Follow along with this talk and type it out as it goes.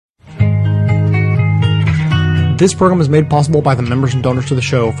This program is made possible by the members and donors to the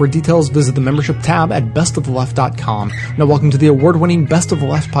show. For details, visit the membership tab at bestoftheleft.com. Now, welcome to the award-winning Best of the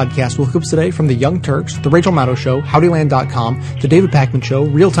Left podcast with clips today from The Young Turks, The Rachel Maddow Show, HowdyLand.com, The David Pakman Show,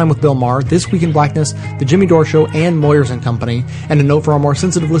 Real Time with Bill Maher, This Week in Blackness, The Jimmy Dore Show, and Moyers & Company. And a note for our more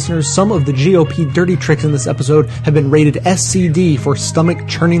sensitive listeners, some of the GOP dirty tricks in this episode have been rated SCD for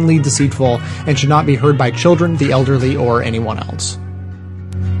stomach-churningly deceitful and should not be heard by children, the elderly, or anyone else.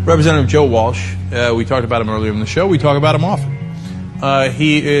 Representative Joe Walsh, we talked about him earlier in the show. We talk about him often.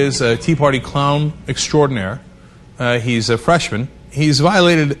 He is a Tea Party clown extraordinaire. He's a freshman. He's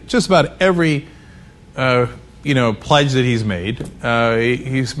violated just about every, pledge that he's made.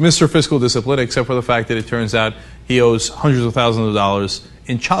 He's Mr. Fiscal Discipline, except for the fact that it turns out he owes hundreds of thousands of dollars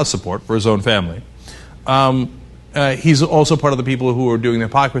in child support for his own family. He's also part of the people who are doing the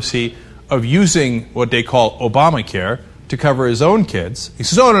hypocrisy of using what they call Obamacare to cover his own kids. He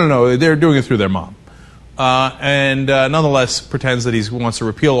says, oh, no, they're doing it through their mom. And nonetheless pretends that he wants to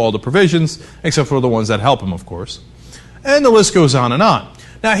repeal all the provisions, except for the ones that help him, of course. And the list goes on and on.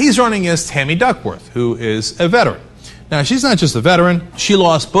 Now, he's running against Tammy Duckworth, who is a veteran. Now, she's not just a veteran. She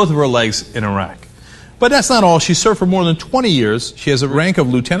lost both of her legs in Iraq. But that's not all. She served for more than 20 years. She has a rank of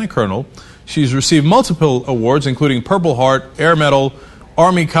lieutenant colonel. She's received multiple awards, including Purple Heart, Air Medal,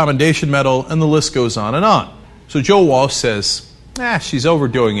 Army Commendation Medal, and the list goes on and on. So Joe Walsh says, she's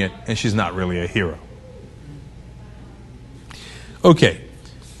overdoing it, and she's not really a hero. Okay.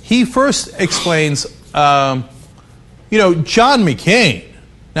 He first explains, John McCain.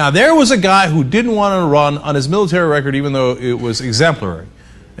 Now, there was a guy who didn't want to run on his military record, even though it was exemplary.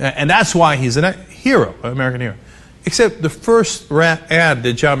 And that's why he's a hero, an American hero. Except the first ad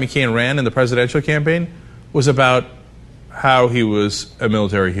that John McCain ran in the presidential campaign was about how he was a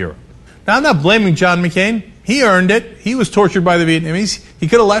military hero. Now, I'm not blaming John McCain. He earned it. He was tortured by the Vietnamese. He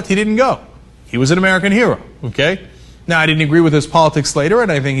could have left. He didn't go. He was an American hero, okay? Now, I didn't agree with his politics later,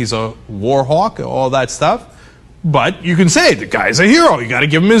 and I think he's a war hawk, all that stuff. But you can say the guy's a hero. You got to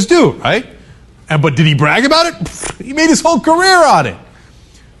give him his due, right? But did he brag about it? He made his whole career on it.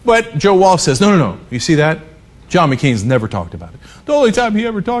 But Joe Walsh says, no. You see that? John McCain's never talked about it. The only time he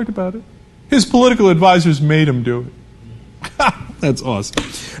ever talked about it, his political advisors made him do it. That's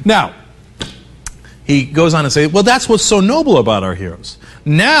awesome. Now, he goes on to say, well, that's what's so noble about our heroes.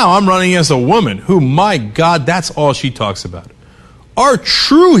 Now I'm running against a woman who, my God, that's all she talks about. Our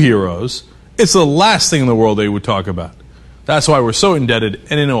true heroes, it's the last thing in the world they would talk about. That's why we're so indebted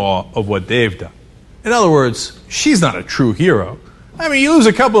and in awe of what they've done. In other words, she's not a true hero. I mean, you lose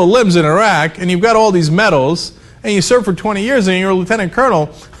a couple of limbs in Iraq, and you've got all these medals, and you serve for 20 years, and you're a lieutenant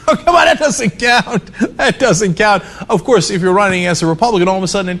colonel. Oh, come on, that doesn't count. That doesn't count. Of course, if you're running against a Republican, all of a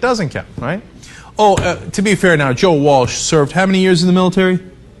sudden it doesn't count, right? Oh, to be fair now, Joe Walsh served how many years in the military?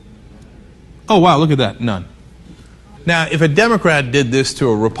 Oh, wow, look at that. None. Now, if a Democrat did this to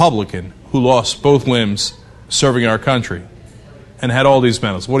a Republican who lost both limbs serving our country and had all these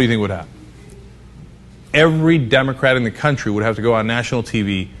medals, what do you think would happen? Every Democrat in the country would have to go on national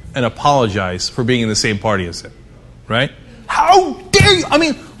TV and apologize for being in the same party as him, right? How dare you? I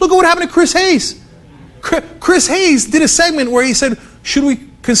mean, look at what happened to Chris Hayes. Chris Hayes did a segment where he said, should we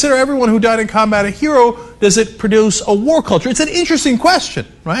consider everyone who died in combat a hero? Does it produce a war culture? It's an interesting question,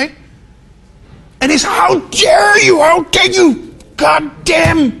 right? And he's, how dare you? How dare you?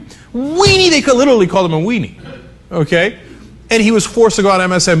 Goddamn weenie. They could literally call him a weenie, okay? And he was forced to go on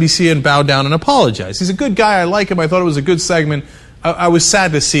MSNBC and bow down and apologize. He's a good guy. I like him. I thought it was a good segment. I was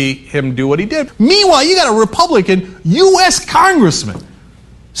sad to see him do what he did. Meanwhile, you got a Republican U.S. congressman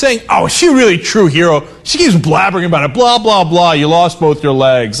saying, oh, is she really a true hero? She keeps blabbering about it. Blah, blah, blah. You lost both your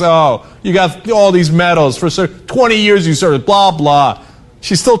legs. Oh, you got all these medals. For 20 years you served. Blah, blah.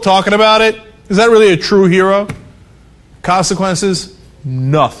 She's still talking about it? Is that really a true hero? Consequences?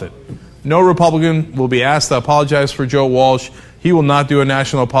 Nothing. No Republican will be asked to apologize for Joe Walsh. He will not do a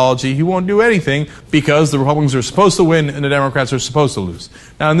national apology. He won't do anything because the Republicans are supposed to win and the Democrats are supposed to lose.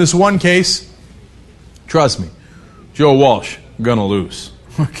 Now, in this one case, trust me, Joe Walsh gonna lose.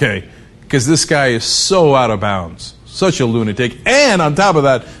 Okay? Because this guy is so out of bounds. Such a lunatic. And on top of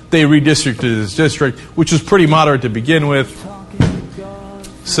that, they redistricted his district, which was pretty moderate to begin with.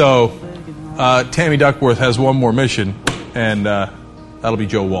 So, Tammy Duckworth has one more mission, and that'll be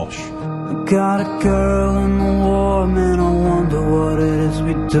Joe Walsh. I got a girl in the war, man, I wonder what it is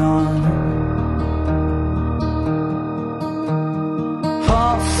we done.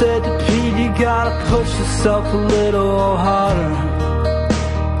 Paul said to Pete, you gotta push yourself a little harder.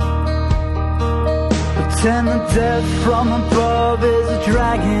 Pretend the death from above is a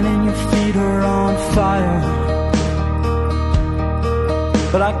dragon and your feet are on fire.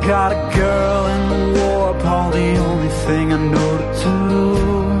 But I got a girl in the warp hall, the only thing I know to do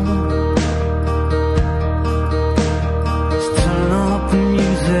is turn up the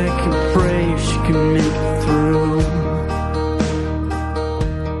music and pray she can make it through.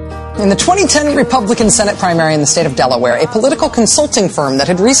 In the 2010 Republican Senate primary in the state of Delaware, a political consulting firm that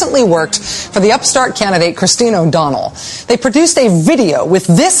had recently worked for the upstart candidate Christine O'Donnell, they produced a video with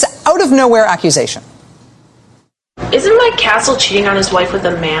this out-of-nowhere accusation. Isn't Mike Castle cheating on his wife with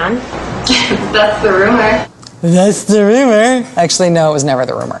a man? That's the rumor. That's the rumor. Actually, no, it was never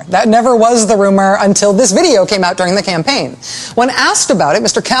the rumor. That never was the rumor until this video came out during the campaign. When asked about it,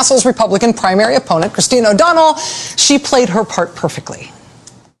 Mr. Castle's Republican primary opponent, Christine O'Donnell, she played her part perfectly.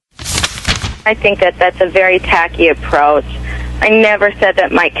 I think that that's a very tacky approach. I never said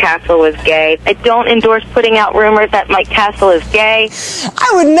that Mike Castle was gay. I don't endorse putting out rumors that Mike Castle is gay.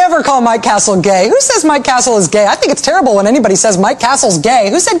 I would never call Mike Castle gay. Who says Mike Castle is gay? I think it's terrible when anybody says Mike Castle's gay.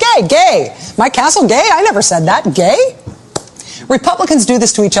 Who said gay? Gay. Mike Castle gay? I never said that. Gay? Republicans do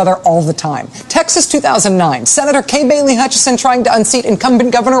this to each other all the time. Texas 2009, Senator Kay Bailey Hutchison trying to unseat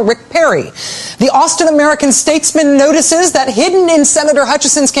incumbent Governor Rick Perry. The Austin American-Statesman notices that hidden in Senator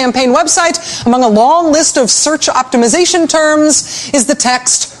Hutchison's campaign website, among a long list of search optimization terms, is the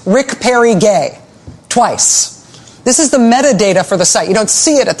text, Rick Perry gay. Twice. This is the metadata for the site. You don't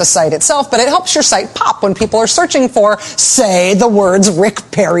see it at the site itself, but it helps your site pop when people are searching for, say, the words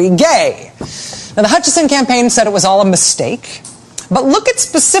Rick Perry gay. Now, the Hutchison campaign said it was all a mistake. But look at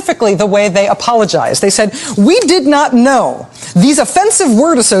specifically the way they apologized. They said, we did not know these offensive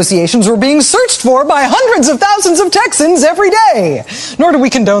word associations were being searched for by hundreds of thousands of Texans every day. Nor do we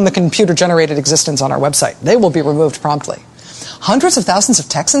condone the computer-generated existence on our website. They will be removed promptly. Hundreds of thousands of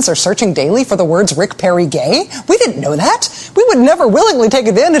Texans are searching daily for the words Rick Perry gay? We didn't know that. We would never willingly take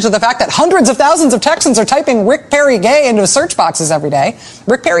advantage of the fact that hundreds of thousands of Texans are typing Rick Perry gay into search boxes every day.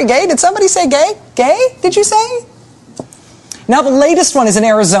 Rick Perry gay? Did somebody say gay? Gay? Did you say? Now, the latest one is in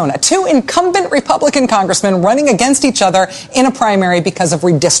Arizona. Two incumbent Republican congressmen running against each other in a primary because of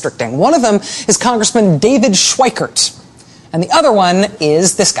redistricting. One of them is Congressman David Schweikert, and the other one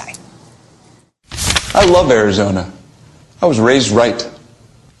is this guy. I love Arizona. I was raised right.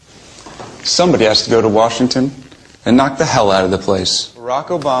 Somebody has to go to Washington and knock the hell out of the place. Barack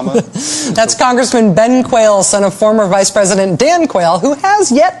Obama. That's Congressman Ben Quayle, son of former Vice President Dan Quayle, who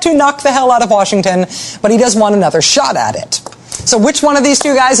has yet to knock the hell out of Washington, but he does want another shot at it. So which one of these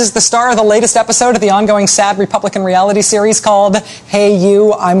two guys is the star of the latest episode of the ongoing sad Republican reality series called Hey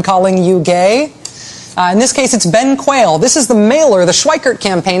You, I'm Calling You Gay? In this case, it's Ben Quayle. This is the mailer the Schweikert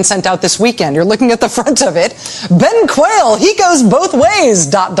campaign sent out this weekend. You're looking at the front of it. Ben Quayle, he goes both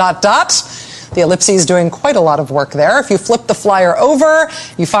ways, ... The ellipses doing quite a lot of work there. If you flip the flyer over,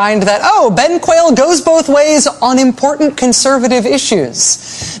 you find that, Ben Quayle goes both ways on important conservative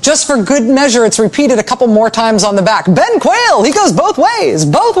issues. Just for good measure, it's repeated a couple more times on the back. Ben Quayle, he goes both ways,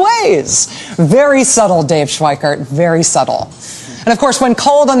 both ways. Very subtle, Dave Schweikert, very subtle. And of course, when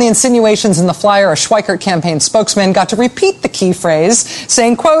called on the insinuations in the flyer, a Schweikert campaign spokesman got to repeat the key phrase,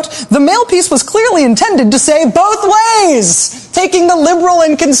 saying, quote, the mail piece was clearly intended to say both ways, taking the liberal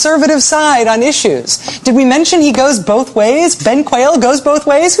and conservative side on issues. Did we mention he goes both ways? Ben Quayle goes both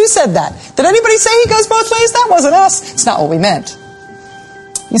ways? Who said that? Did anybody say he goes both ways? That wasn't us. It's not what we meant.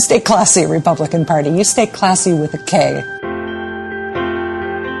 You stay classy, Republican Party. You stay classy with a K.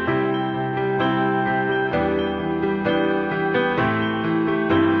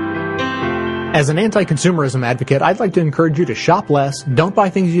 As an anti-consumerism advocate, I'd like to encourage you to shop less, don't buy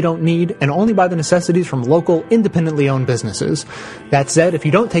things you don't need, and only buy the necessities from local, independently owned businesses. That said, if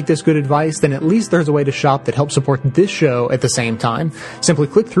you don't take this good advice, then at least there's a way to shop that helps support this show at the same time. Simply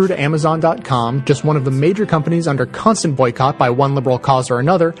click through to Amazon.com, just one of the major companies under constant boycott by one liberal cause or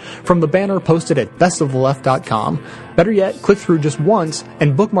another, from the banner posted at bestoftheleft.com. Better yet, click through just once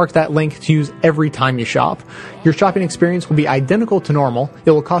and bookmark that link to use every time you shop. Your shopping experience will be identical to normal.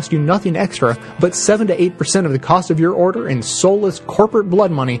 It will cost you nothing extra, but 7 to 8% of the cost of your order in soulless corporate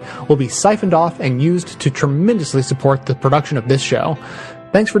blood money will be siphoned off and used to tremendously support the production of this show.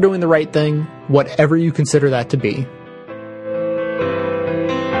 Thanks for doing the right thing, whatever you consider that to be.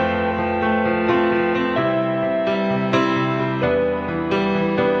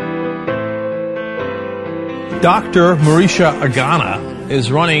 Dr. Marisha Agana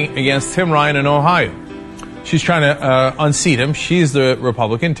is running against Tim Ryan in Ohio. She's trying to unseat him. She's the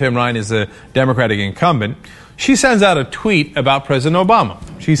Republican. Tim Ryan is the Democratic incumbent. She sends out a tweet about President Obama.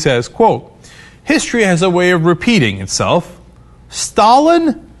 She says, quote, history has a way of repeating itself.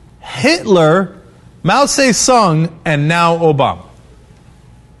 Stalin, Hitler, Mao Zedong, and now Obama.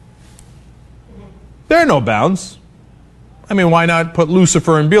 There are no bounds. I mean, why not put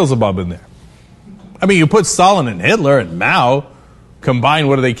Lucifer and Beelzebub in there? I mean, you put Stalin and Hitler and Mao combined,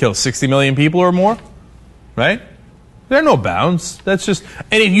 what do they kill, 60 million people or more? Right? There are no bounds. That's just,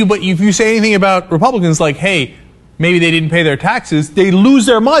 and if you say anything about Republicans like, hey, maybe they didn't pay their taxes, they lose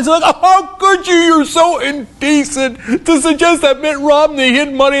their minds. They're like, how could you? You're so indecent to suggest that Mitt Romney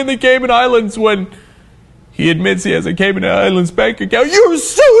hid money in the Cayman Islands when he admits he has a Cayman Islands bank account. You're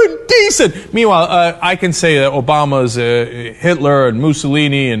so indecent. Meanwhile, I can say that Obama's Hitler and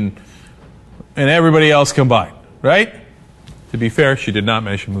Mussolini and everybody else combined, right? To be fair, she did not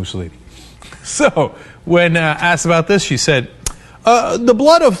mention Mussolini. So, when asked about this, she said, the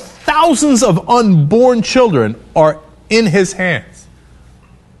blood of thousands of unborn children are in his hands.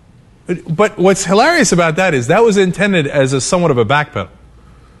 But what's hilarious about that is that was intended as a somewhat of a backpedal.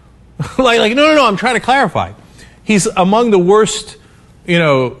 like, no, I'm trying to clarify. He's among the worst,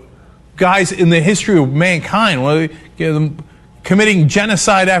 guys in the history of mankind, committing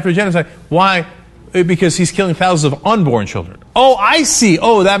genocide after genocide. Why? Because he's killing thousands of unborn children. Oh, I see.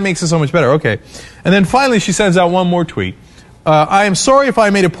 Oh, that makes it so much better. Okay. And then finally she sends out one more tweet. I am sorry if I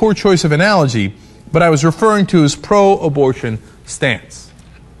made a poor choice of analogy, but I was referring to his pro-abortion stance.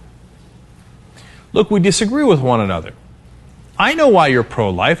 Look, we disagree with one another. I know why you're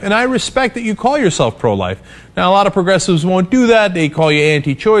pro-life, and I respect that you call yourself pro-life. Now, a lot of progressives won't do that. They call you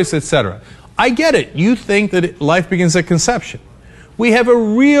anti-choice, etc. I get it. You think that life begins at conception. We have a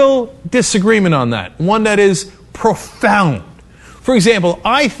real disagreement on that, one that is profound. For example,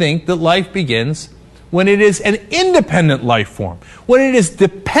 I think that life begins when it is an independent life form. When it is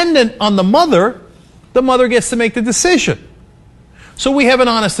dependent on the mother gets to make the decision. So we have an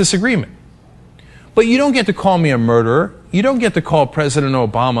honest disagreement. But you don't get to call me a murderer. You don't get to call President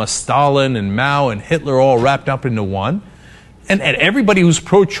Obama Stalin and Mao and Hitler all wrapped up into one. And everybody who's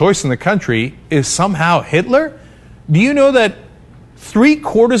pro-choice in the country is somehow Hitler? Do you know that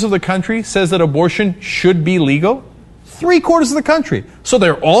 3/4 of the country says that abortion should be legal? 3/4 of the country. So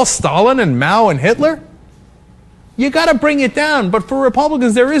they're all Stalin and Mao and Hitler? You got to bring it down. But for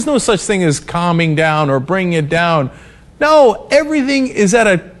Republicans, there is no such thing as calming down or bringing it down. No, everything is at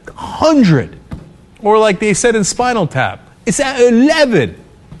 100. Or like they said in Spinal Tap, it's at 11.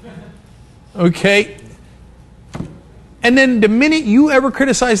 Okay? And then the minute you ever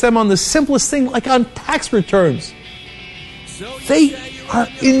criticize them on the simplest thing, like on tax returns, they are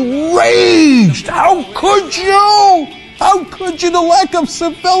enraged. How could you? How could you? The lack of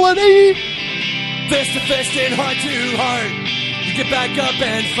civility. Fist to fist and heart to heart, you get back up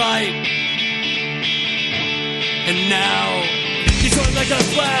and fight. And now you're torn like a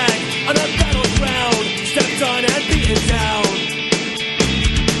flag on a battleground, stepped on and beaten down.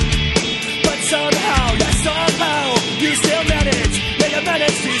 But somehow, yes somehow, you still manage. Yeah, you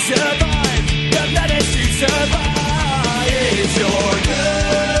manage to survive. You manage to survive. It's your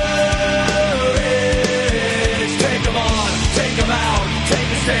courage. Take them on, take them out, take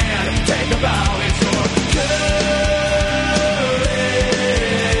a stand, take a bow. It's your courage.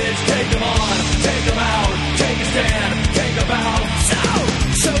 Take them on, take them out, take a stand, take a bow.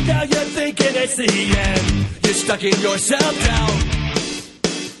 So now you're thinking it's the end. You're stuck in yourself down.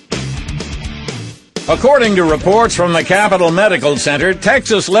 According to reports from the Capitol Medical Center,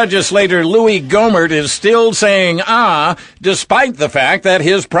 Texas legislator Louis Gohmert is still saying despite the fact that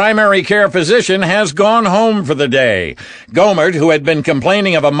his primary care physician has gone home for the day. Gohmert, who had been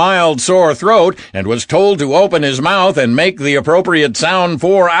complaining of a mild sore throat and was told to open his mouth and make the appropriate sound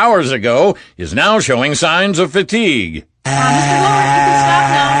 4 hours ago, is now showing signs of fatigue. Mr. Gohmert, you can stop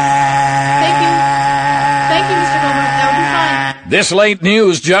now. Thank you. Thank you, Mr. Gohmert. That would be fine. This late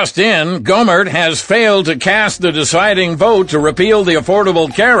news just in, Gohmert has failed to cast the deciding vote to repeal the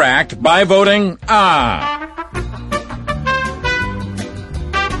Affordable Care Act by voting aye.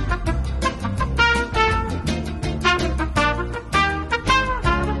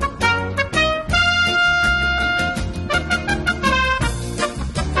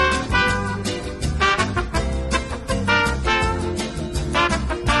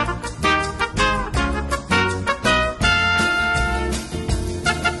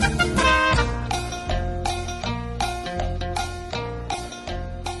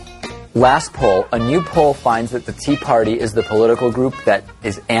 Last poll, a new poll finds that the Tea Party is the political group that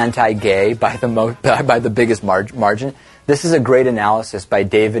is anti-gay by the biggest margin. This is a great analysis by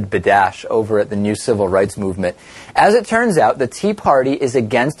David Badash over at the New Civil Rights Movement. As it turns out, the Tea Party is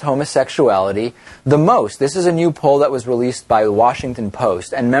against homosexuality the most. This is a new poll that was released by the Washington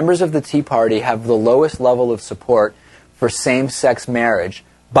Post, and members of the Tea Party have the lowest level of support for same-sex marriage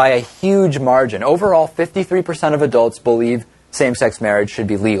by a huge margin. Overall, 53% of adults believe same-sex marriage should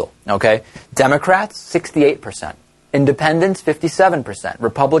be legal, okay? Democrats, 68%. Independents, 57%.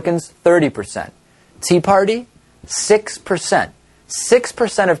 Republicans, 30%. Tea Party, 6%.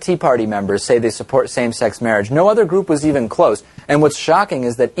 6% of Tea Party members say they support same-sex marriage. No other group was even close. And what's shocking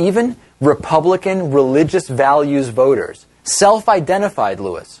is that even Republican religious values voters, self-identified,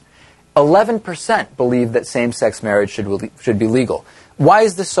 Lewis, 11% believe that same-sex marriage should be legal. Why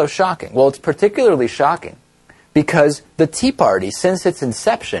is this so shocking? Well, it's particularly shocking because the Tea Party, since its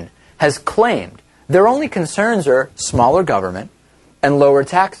inception, has claimed their only concerns are smaller government and lower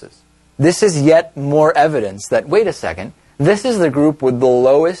taxes. This is yet more evidence that, wait a second, this is the group with the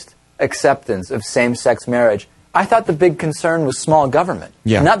lowest acceptance of same-sex marriage. I thought the big concern was small government,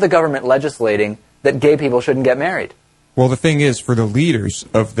 not the government legislating that gay people shouldn't get married. Well, the thing is, for the leaders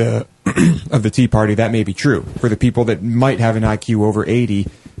of the of the Tea Party, that may be true. For the people that might have an IQ over 80,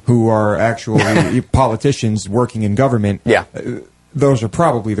 who are actually politicians working in government, those are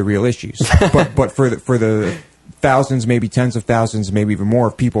probably the real issues. But for the thousands, maybe tens of thousands, maybe even more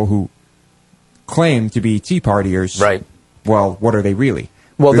of people who claim to be Tea Partiers, well, what are they really?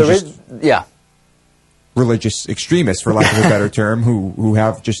 Well, there is, religious extremists, for lack of a better term, who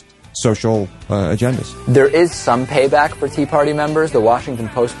have just social agendas. There is some payback for Tea Party members. The Washington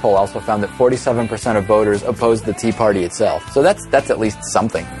Post poll also found that 47% of voters opposed the Tea Party itself. So that's at least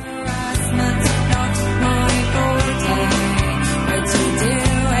something.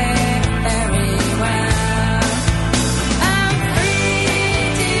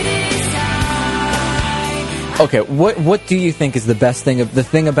 Okay, what do you think is the best thing, the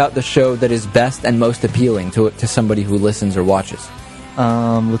thing about the show that is best and most appealing to somebody who listens or watches?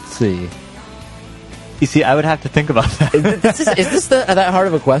 Let's see. You see, I would have to think about that. Is this that hard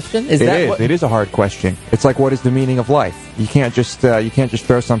of a question? It is a hard question. It's like, what is the meaning of life? You can't just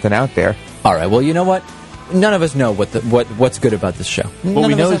throw something out there. All right. Well, you know what? None of us know what's good about this show. What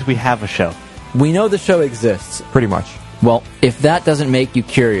we know is we have a show. We know the show exists. Pretty much. Well, if that doesn't make you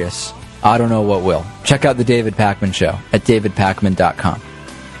curious, I don't know what will. Check out The David Pakman Show at davidpakman.com.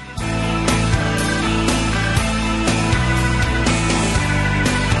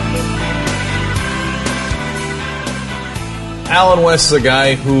 Alan West is a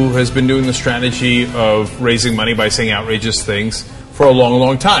guy who has been doing the strategy of raising money by saying outrageous things for a long,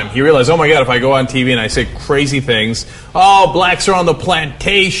 long time. He realized, oh my God, if I go on TV and I say crazy things, oh, blacks are on the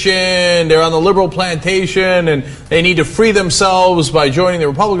plantation, they're on the liberal plantation, and they need to free themselves by joining the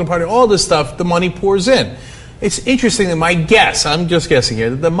Republican Party, all this stuff, the money pours in. It's interesting that my guess, I'm just guessing here,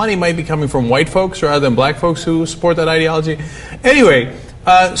 that the money might be coming from white folks rather than black folks who support that ideology. Anyway,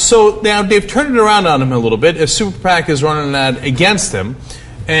 so now they've turned it around on him a little bit. A super PAC is running an ad against him.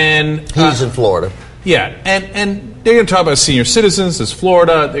 And he's in Florida. Yeah, and they're going to talk about senior citizens, his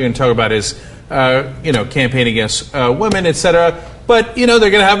Florida. They're going to talk about his, campaign against women, etc. But, they're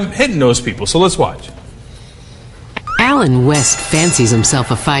going to have him hitting those people. So let's watch. Alan West fancies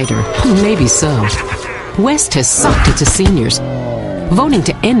himself a fighter. Maybe so. West has sucked it to seniors, voting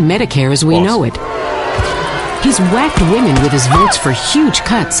to end Medicare as we know it. He's whacked women with his votes for huge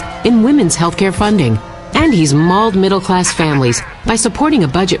cuts in women's health care funding. And he's mauled middle-class families by supporting a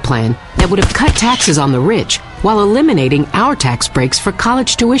budget plan that would have cut taxes on the rich while eliminating our tax breaks for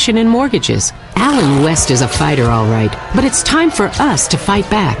college tuition and mortgages. Alan West is a fighter, all right, but it's time for us to fight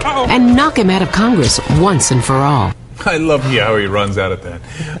back and knock him out of Congress once and for all. I love how he runs out of that.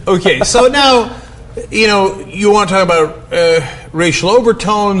 Okay, so now, you want to talk about racial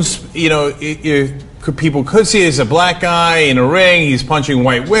overtones, people could see it as a black guy in a ring, he's punching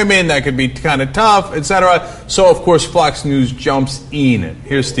white women, that could be kind of tough, etc. So, of course, Fox News jumps in it.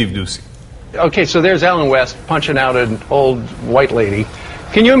 Here's Steve Doocy. Okay, so there's Alan West punching out an old white lady.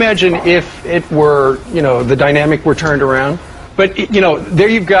 Can you imagine if it were, the dynamic were turned around? But, there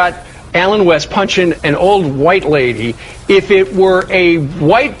you've got Alan West punching an old white lady. If it were a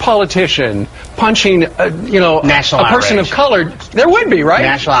white politician punching, a person of color, there would be, right?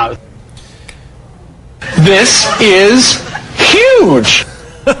 National outrage. This is huge.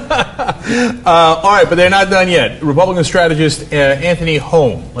 All right, but they're not done yet. Republican strategist Anthony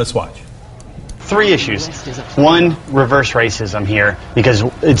Home. Let's watch. Three issues. One, reverse racism here, because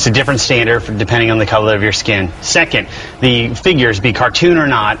it's a different standard depending on the color of your skin. Second, the figures, be cartoon or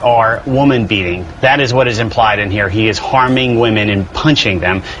not, are woman beating. That is what is implied in here. He is harming women and punching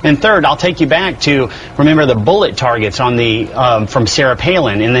them. And third, I'll take you back to, remember the bullet targets on the from Sarah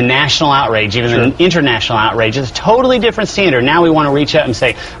Palin in the national outrage, even the international outrage. It's a totally different standard. Now we want to reach out and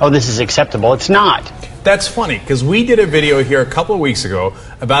say, oh, this is acceptable. It's not. That's funny, because we did a video here a couple of weeks ago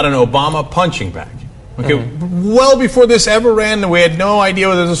about an Obama punching bag. Okay, well before this ever ran, we had no idea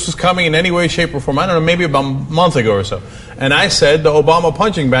whether this was coming in any way, shape, or form. I don't know, maybe about a month ago or so. And I said the Obama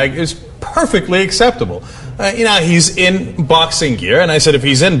punching bag is perfectly acceptable. He's in boxing gear, and I said, if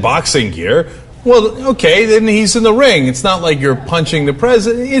he's in boxing gear, well, okay, then he's in the ring. It's not like you're punching the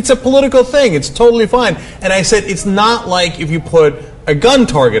president. It's a political thing. It's totally fine. And I said, it's not like if you put a gun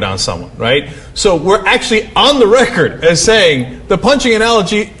target on someone, right? So we're actually on the record as saying the punching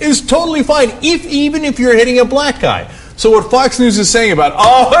analogy is totally fine, even if you're hitting a black guy. So what Fox News is saying about,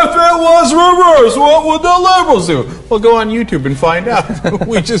 if it was reversed, what would the liberals do? Well, go on YouTube and find out.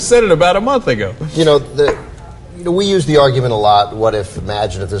 We just said it about a month ago. We use the argument a lot,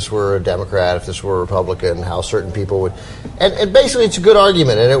 imagine if this were a Democrat, if this were a Republican, how certain people would... And basically it's a good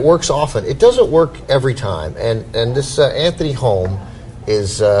argument, and it works often. It doesn't work every time. And this Anthony Holm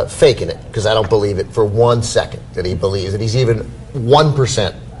is faking it, because I don't believe it for 1 second that he believes that he's even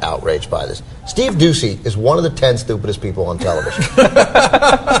 1% outraged by this. Steve Doocy is one of the 10 stupidest people on television.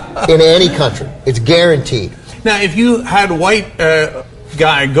 In any country. It's guaranteed. Now, if you had white...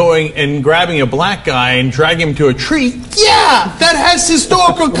 guy going and grabbing a black guy and dragging him to a tree, that has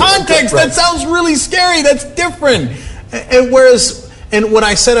historical context. That sounds really scary. That's different. And what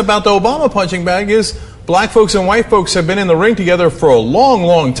I said about the Obama punching bag is black folks and white folks have been in the ring together for a long,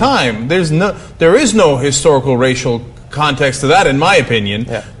 long time. There is no historical racial context to that, in my opinion,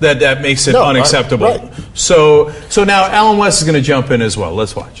 that makes it unacceptable. Right. So now Alan West is going to jump in as well.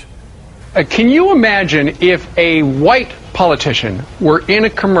 Let's watch. Can you imagine if a white politician were in a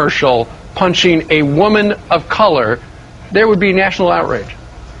commercial punching a woman of color, there would be national outrage?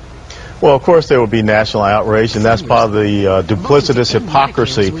 Well, of course there would be national outrage, and that's part of the duplicitous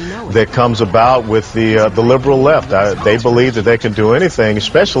hypocrisy that comes about with the liberal left. They believe that they can do anything,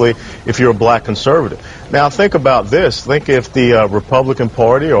 especially if you're a black conservative. Now, think about this. Think if the Republican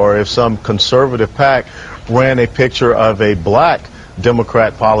Party or if some conservative PAC ran a picture of a black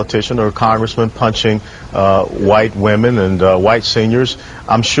Democrat politician or congressman punching white women and white seniors.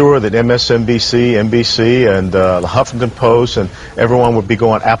 I'm sure that MSNBC, NBC, and the Huffington Post and everyone would be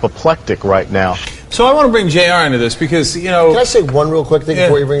going apoplectic right now. So I want to bring JR into this because, Can I say one real quick thing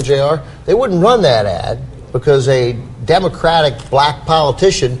before you bring JR? They wouldn't run that ad because a Democratic black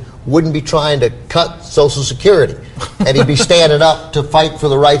politician wouldn't be trying to cut Social Security. And he'd be standing up to fight for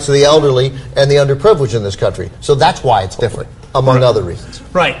the rights of the elderly and the underprivileged in this country. So that's why it's different, among other reasons.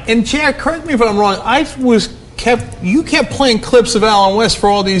 Right. And Jack, correct me if I'm wrong, you kept playing clips of Alan West for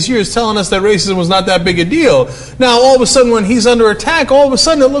all these years telling us that racism was not that big a deal. Now, all of a sudden, when he's under attack, all of a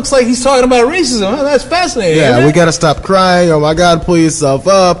sudden it looks like he's talking about racism. Oh, that's fascinating. Yeah, we got to stop crying. Oh, my God, pull yourself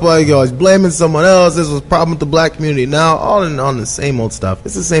up. Like, he's blaming someone else. This was a problem with the black community. Now, all on the same old stuff.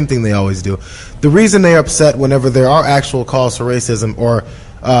 It's the same thing they always do. The reason they're upset whenever there are actual calls for racism or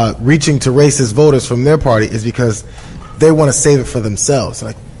reaching to racist voters from their party is because they want to save it for themselves.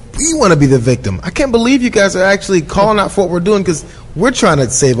 Like, we want to be the victim. I can't believe you guys are actually calling out for what we're doing because we're trying to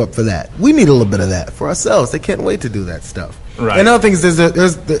save up for that. We need a little bit of that for ourselves. They can't wait to do that stuff. Right. And another thing is,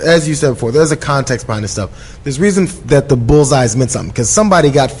 there's as you said before, there's a context behind this stuff. There's reason that the bullseyes meant something because somebody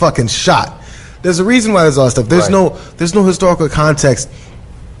got fucking shot. There's a reason why there's all this stuff. There's no historical context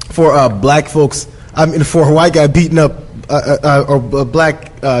for black folks. I mean, for a white guy beating up or a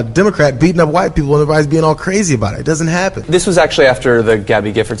black Democrat beating up white people and everybody's being all crazy about it. It doesn't happen. This was actually after the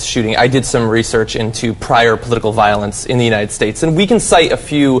Gabby Giffords shooting. I did some research into prior political violence in the United States, and we can cite a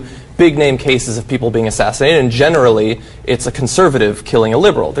few big-name cases of people being assassinated, and generally it's a conservative killing a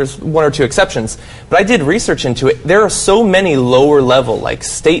liberal. There's one or two exceptions. But I did research into it. There are so many lower-level, like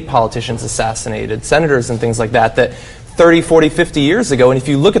state politicians assassinated, senators and things like that, that 30, 40, 50 years ago, and if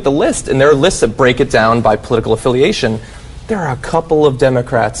you look at the list, and there are lists that break it down by political affiliation, there are a couple of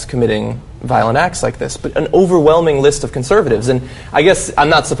Democrats committing violent acts like this, but an overwhelming list of conservatives. And I guess I'm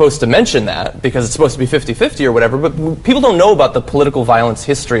not supposed to mention that because it's supposed to be 50-50 or whatever, but people don't know about the political violence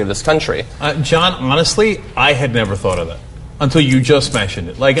history of this country. John, honestly, I had never thought of that until you just mentioned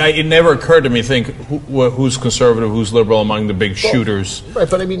it. Like, it never occurred to me to think who's conservative, who's liberal among the big shooters. Right,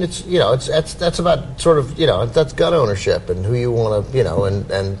 but I mean, it's that's about sort of that's gun ownership and who you want to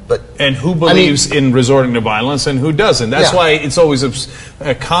and who believes in resorting to violence and who doesn't. That's why it's always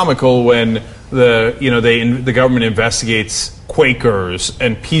comical when the government investigates Quakers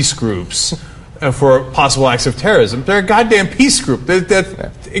and peace groups for possible acts of terrorism. They're a goddamn peace group.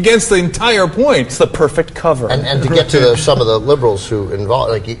 They're against the entire point. It's the perfect cover. And to get to some of the liberals who involve,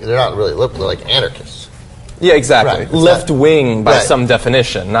 they're not really liberal, they're like anarchists. Yeah, exactly. Right. Left-wing by some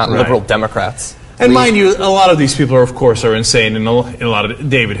definition, not liberal Democrats. And mind you, a lot of these people are, of course, insane, and a lot of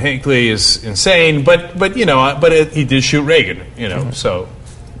David Hinckley is insane. But he did shoot Reagan, so.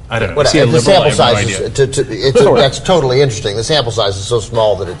 I don't know. Well, Is he a the liberal? I sample have no size idea. that's totally interesting. The sample size is so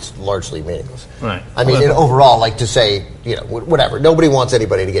small that it's largely meaningless. Right. I mean, overall, like to say, whatever. Nobody wants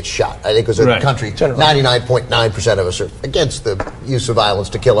anybody to get shot. I think as a Right. country, 99.9% of us are against the use of violence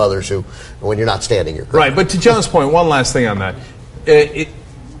to kill others when you're not standing your ground. Right, but to John's point, one last thing on that.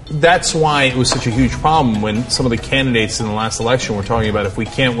 That's why it was such a huge problem when some of the candidates in the last election were talking about if we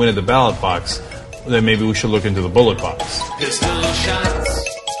can't win at the ballot box, then maybe we should look into the bullet box. Pistol shots.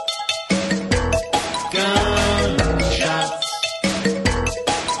 Gun shots.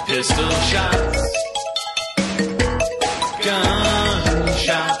 Pistol shots. Gun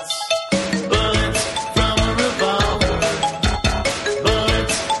shots. Bullets from a revolver.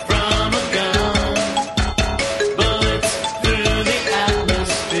 Bullets from a gun. Bullets through the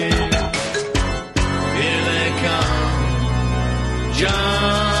atmosphere. Here they come.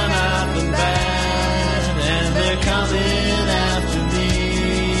 Jonathan Bad, and they're coming after me.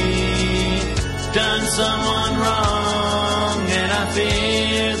 Done someone wrong, and I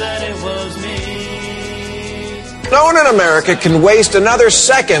fear that it was me. No one in America can waste another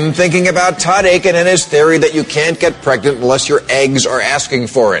second thinking about Todd Akin and his theory that you can't get pregnant unless your eggs are asking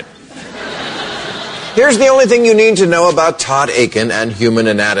for it. Here's the only thing you need to know about Todd Akin and human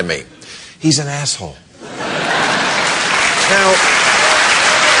anatomy. He's an asshole. Now,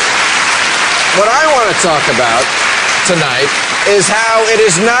 what I want to talk about tonight is how it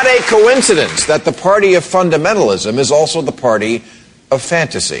is not a coincidence that the party of fundamentalism is also the party of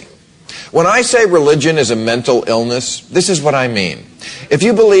fantasy. When I say religion is a mental illness, this is what I mean. If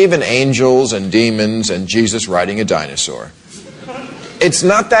you believe in angels and demons and Jesus riding a dinosaur, it's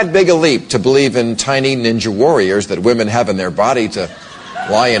not that big a leap to believe in tiny ninja warriors that women have in their body to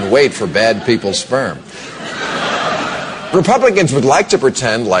lie in wait for bad people's sperm. Republicans would like to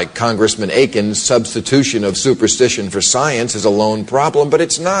pretend like Congressman Akin's substitution of superstition for science is a lone problem, but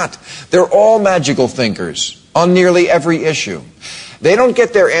it's not. They're all magical thinkers on nearly every issue. They don't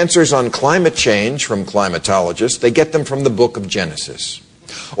get their answers on climate change from climatologists. They get them from the book of Genesis.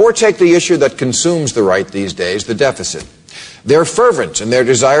 Or take the issue that consumes the right these days, the deficit. They're fervent in their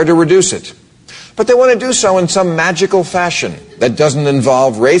desire to reduce it. But they want to do so in some magical fashion that doesn't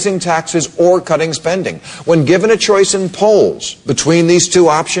involve raising taxes or cutting spending. When given a choice in polls between these two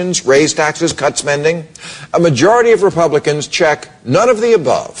options, raise taxes, cut spending, a majority of Republicans check none of the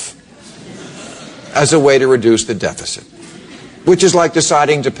above as a way to reduce the deficit, which is like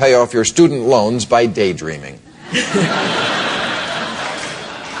deciding to pay off your student loans by daydreaming.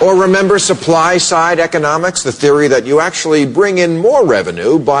 Or remember supply-side economics, the theory that you actually bring in more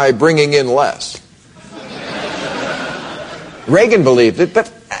revenue by bringing in less. Reagan believed it,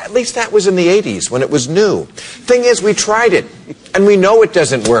 but at least that was in the 80s when it was new. Thing is, we tried it, and we know it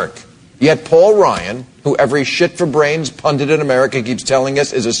doesn't work. Yet Paul Ryan, who every shit-for-brains pundit in America keeps telling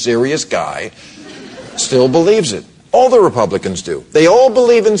us is a serious guy, still believes it. All the Republicans do. They all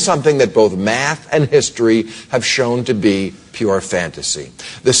believe in something that both math and history have shown to be pure fantasy.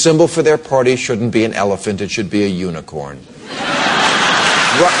 The symbol for their party shouldn't be an elephant, it should be a unicorn.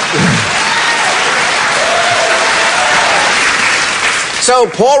 So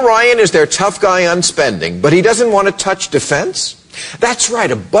Paul Ryan is their tough guy on spending, but he doesn't want to touch defense? That's right,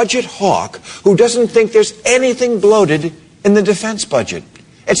 a budget hawk who doesn't think there's anything bloated in the defense budget.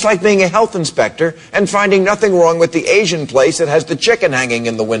 It's like being a health inspector and finding nothing wrong with the Asian place that has the chicken hanging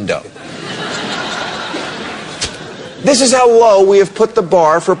in the window. This is how low we have put the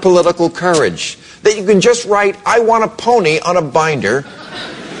bar for political courage. That you can just write, "I want a pony" on a binder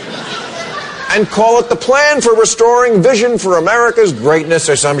and call it the Plan for Restoring Vision for America's Greatness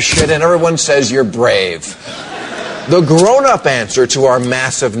or some shit, and everyone says you're brave. The grown-up answer to our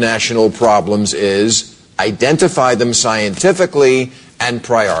massive national problems is identify them scientifically and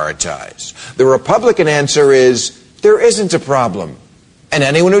prioritize. The Republican answer is, there isn't a problem. And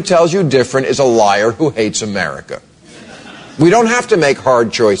anyone who tells you different is a liar who hates America. We don't have to make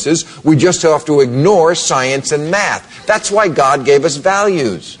hard choices. We just have to ignore science and math. That's why God gave us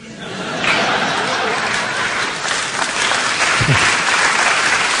values.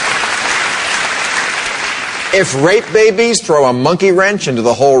 If rape babies throw a monkey wrench into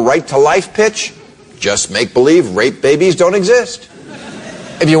the whole right to life pitch, just make believe rape babies don't exist.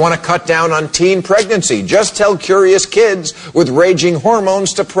 If you want to cut down on teen pregnancy, just tell curious kids with raging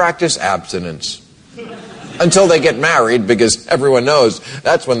hormones to practice abstinence. Until they get married, because everyone knows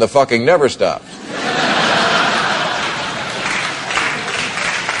that's when the fucking never stops.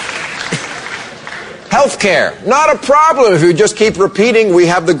 Healthcare, not a problem if you just keep repeating we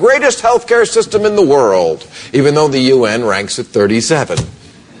have the greatest healthcare system in the world, even though the UN ranks at 37.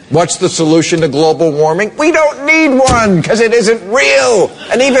 What's the solution to global warming? We don't need one, because it isn't real.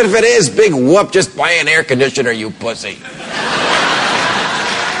 And even if it is, big whoop, just buy an air conditioner, you pussy.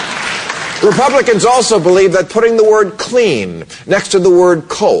 Republicans also believe that putting the word clean next to the word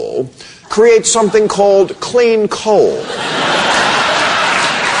coal creates something called clean coal.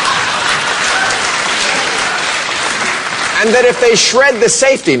 And that if they shred the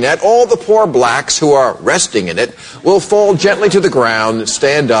safety net, all the poor blacks who are resting in it will fall gently to the ground,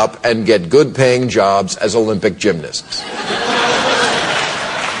 stand up, and get good-paying jobs as Olympic gymnasts.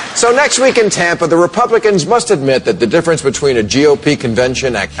 So next week in Tampa, the Republicans must admit that the difference between a GOP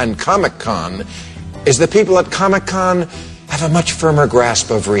convention and Comic-Con is the people at Comic-Con have a much firmer grasp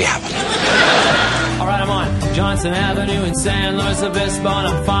of reality. All right, I'm on Johnson Avenue in San Luis Obispo, and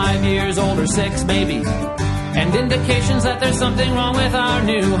I'm 5 years old or 6 maybe. And indications that there's something wrong with our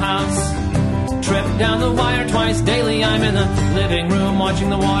new house. Trip down the wire twice daily. I'm in the living room watching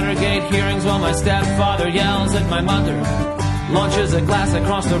the Watergate hearings while my stepfather yells at my mother. Launches a glass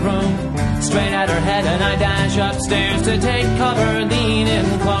across the room, straight at her head, and I dash upstairs to take cover, lean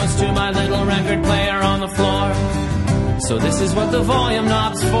in close to my little record player on the floor. So this is what the volume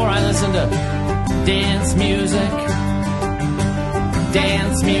knob's for. I listen to dance music,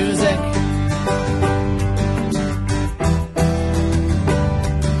 dance music.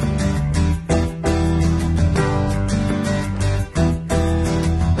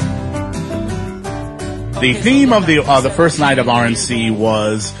 The theme of the first night of RNC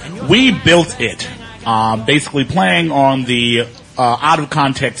was "We Built It," basically playing on the out of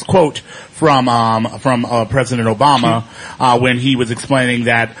context quote from President Obama when he was explaining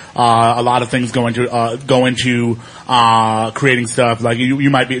that a lot of things go into creating stuff. Like you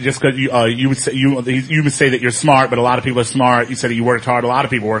might be just because you would say that you're smart, but a lot of people are smart. You said that you worked hard. A lot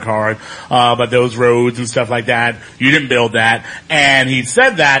of people work hard, but those roads and stuff like that, you didn't build that. And he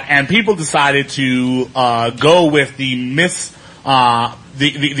said that, and people decided to go with the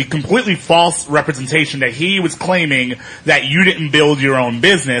completely false representation that he was claiming that you didn't build your own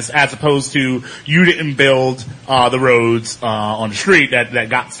business, as opposed to you didn't build the roads on the street that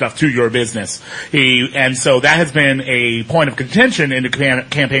got stuff to your business. And so that has been a point of contention in the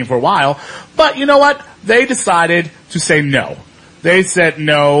campaign for a while. But you know what? They decided to say no. They said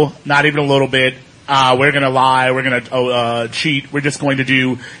no, not even a little bit. We're going to lie. We're going to cheat. We're just going to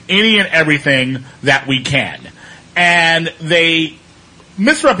do any and everything that we can. And they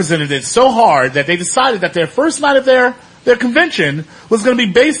misrepresented it so hard that they decided that their first night of their convention was going to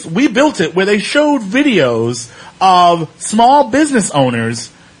be based, We Built It, where they showed videos of small business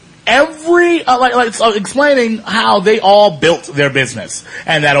owners explaining how they all built their business,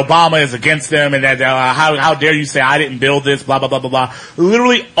 and that Obama is against them, and that how dare you say I didn't build this, blah blah blah blah blah.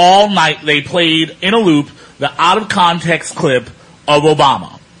 Literally all night they played in a loop the out of context clip of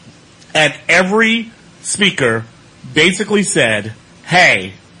Obama, and every speaker basically said,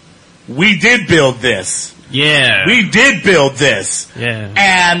 "Hey, we did build this. Yeah. We did build this." Yeah.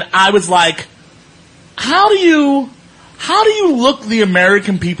 And I was like, how do you look the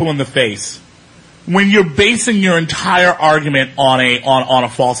American people in the face when you're basing your entire argument on a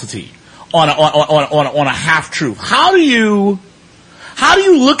falsity, on a half truth? How do you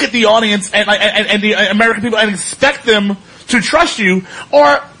look at the audience and the American people and expect them to trust you?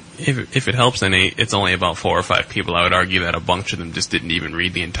 Or if it helps any, it's only about 4 or 5 people. I would argue that a bunch of them just didn't even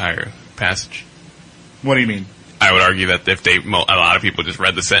read the entire passage. What do you mean? I would argue that if a lot of people just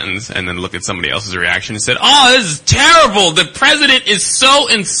read the sentence and then looked at somebody else's reaction and said, "Oh, this is terrible. The president is so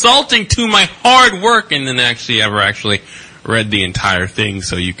insulting to my hard work," and then actually read the entire thing,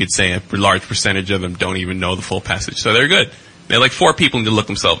 so you could say a large percentage of them don't even know the full passage. So they're good. They're like 4 people need to look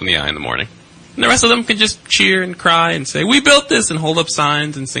themselves in the eye in the morning. And the rest of them can just cheer and cry and say, "We built this," and hold up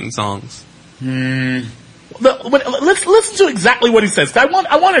signs and sing songs. Let's listen to exactly what he says. I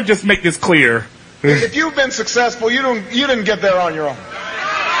want to just make this clear. If you've been successful, you didn't get there on your own.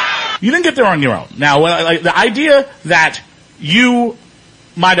 You didn't get there on your own. Now, the idea that you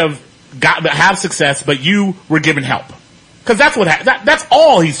might have success, but you were given help, because that's what that's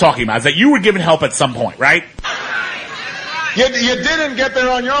all he's talking about, is that you were given help at some point, right? You didn't get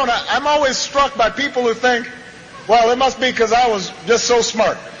there on your own. I'm always struck by people who think, well, it must be because I was just so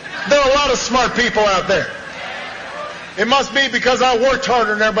smart. There are a lot of smart people out there. It must be because I worked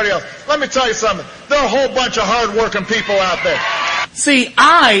harder than everybody else. Let me tell you something. There are a whole bunch of hard-working people out there. See,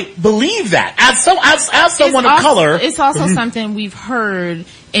 I believe that as someone of color. It's also something we've heard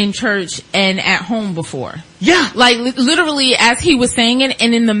in church and at home before. Yeah. Like literally as he was saying it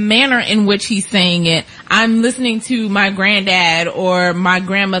and in the manner in which he's saying it, I'm listening to my granddad or my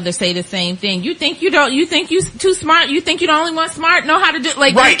grandmother say the same thing. You think you too smart? You think you the only one smart know how to do,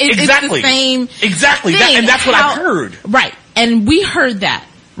 like, right, exactly. It's the same. Exactly. Thing. And that's what I've heard. Right. And we heard that.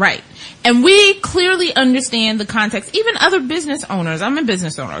 Right. And we clearly understand the context. Even other business owners, I'm a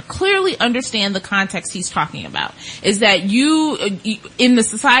business owner, clearly understand the context he's talking about. Is that you in the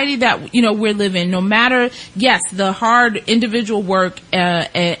society that, we're living, no matter, yes, the hard individual work,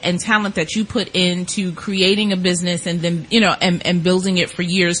 and talent that you put into creating a business and then, and building it for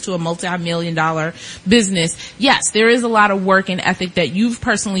years to a multi-million-dollar business. Yes, there is a lot of work and ethic that you've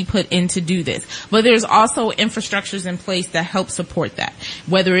personally put in to do this. But there's also infrastructures in place that help support that.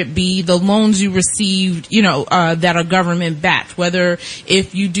 Whether it be the loans you received, that are government backed, whether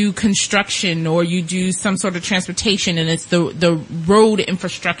if you do construction or you do some sort of transportation and it's the road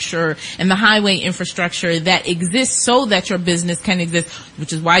infrastructure and the highway infrastructure that exists so that your business can exist,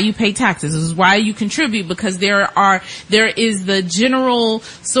 which is why you pay taxes. This is why you contribute, because there is the general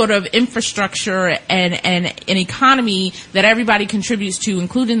sort of infrastructure and an economy that everybody contributes to,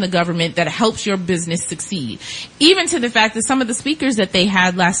 including the government, that helps your business succeed. Even to the fact that some of the speakers that they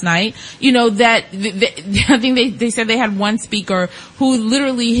had last night, that I think they said they had one speaker who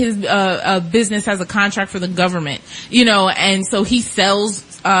literally his business has a contract for the government, and so he sells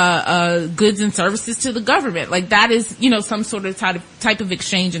goods and services to the government. Like that is, some sort of type of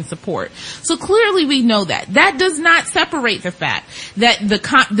exchange and support. So clearly we know that. That does not separate the fact that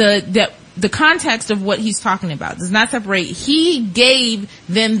the context of what he's talking about does not separate. He gave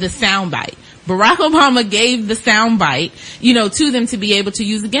them the soundbite. Barack Obama gave the soundbite, to them to be able to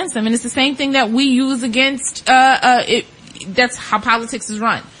use against them. And it's the same thing that we use against, that's how politics is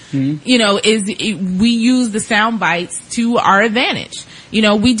run. Mm-hmm. We use the soundbites to our advantage.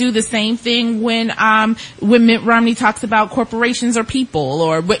 We do the same thing when Mitt Romney talks about corporations or people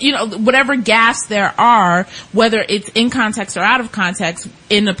or, whatever gaffes there are, whether it's in context or out of context,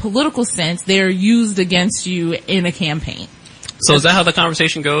 in a political sense, they're used against you in a campaign. So is that how the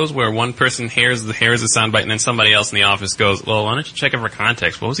conversation goes, where one person hears the soundbite and then somebody else in the office goes, well, why don't you check it for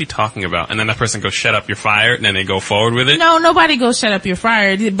context? What was he talking about? And then that person goes, shut up, you're fired, and then they go forward with it? No, nobody goes, shut up, you're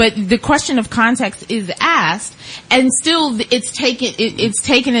fired. But the question of context is asked, and still it's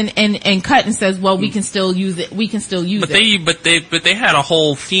taken and cut and says, well, we can still use it. We can still use it. But they had a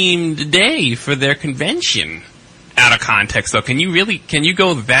whole themed day for their convention out of context, though. Can you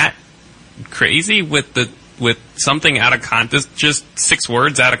go that crazy with something out of context, just 6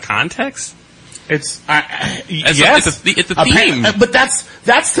 words out of context? Yes. It's a theme. But that's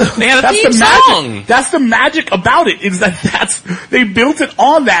the magic. That's the magic about it, is that they built it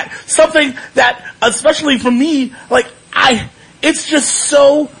on that. Something that, especially for me, it's just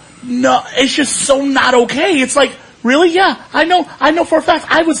so not okay. It's like, really? Yeah, I know for a fact.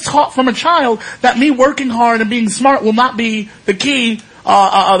 I was taught from a child that me working hard and being smart will not be the key.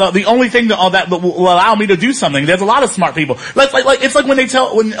 The only thing that will allow me to do something. There's a lot of smart people. It's like when they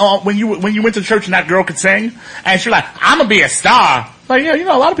when you went to church and that girl could sing and she's like, I'm gonna be a star. Like, yeah,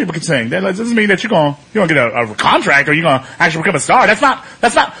 a lot of people can sing. That doesn't mean that you're gonna get a contract or you're gonna actually become a star. That's not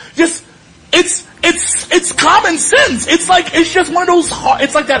just, it's common sense. It's just one of those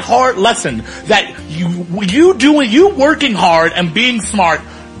it's like that hard lesson that you working hard and being smart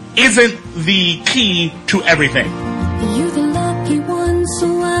isn't the key to everything. You're the lucky one,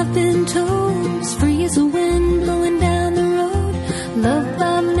 so I've been told. As free as the wind blowing down the road. Loved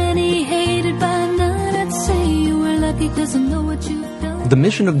by many, hated by none. I'd say you were lucky 'cause I know what you've done. The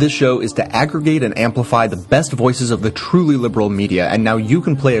mission of this show is to aggregate and amplify the best voices of the truly liberal media, and now you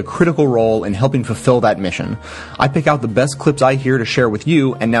can play a critical role in helping fulfill that mission. I pick out the best clips I hear to share with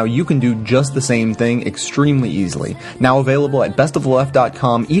you, and now you can do just the same thing extremely easily. Now available at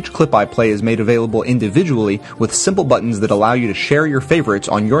bestoftheleft.com, each clip I play is made available individually with simple buttons that allow you to share your favorites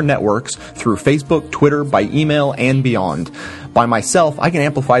on your networks through Facebook, Twitter, by email, and beyond. By myself, I can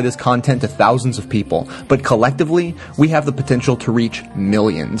amplify this content to thousands of people, but collectively, we have the potential to reach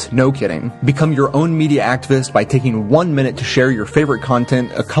millions. No kidding. Become your own media activist by taking 1 minute to share your favorite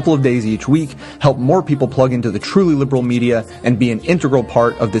content a couple of days each week, help more people plug into the truly liberal media, and be an integral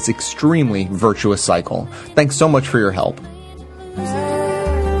part of this extremely virtuous cycle. Thanks so much for your help. You're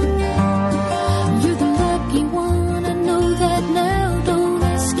the lucky one, I know that now. Don't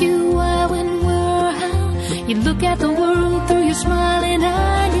ask you why, when, where, or how. You look at the world through your smiling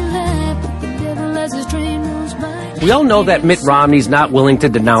eye, you laugh, but the devil as his train rolls by. We all know that Mitt Romney's not willing to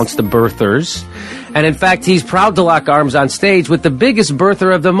denounce the birthers. And in fact, he's proud to lock arms on stage with the biggest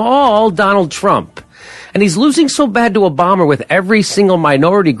birther of them all, Donald Trump. And he's losing so bad to Obama with every single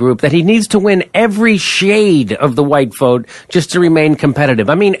minority group that he needs to win every shade of the white vote just to remain competitive.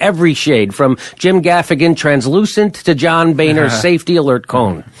 I mean, every shade, from Jim Gaffigan translucent to John Boehner's safety alert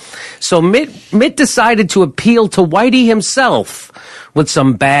cone. So Mitt decided to appeal to Whitey himself with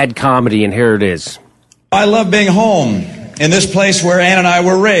some bad comedy, and here it is. I love being home in this place where Ann and I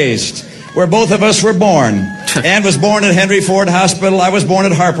were raised, where both of us were born. Ann was born at Henry Ford Hospital. I was born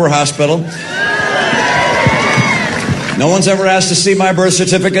at Harper Hospital. No one's ever asked to see my birth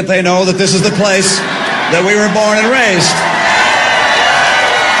certificate. They know that this is the place that we were born and raised.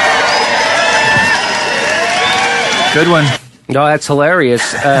 Good one. No, that's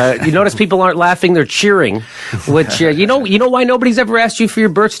hilarious. You notice people aren't laughing; they're cheering. Which you know why nobody's ever asked you for your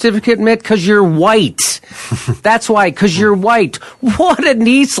birth certificate, Mitt? Because you're white. That's why. Because you're white. What a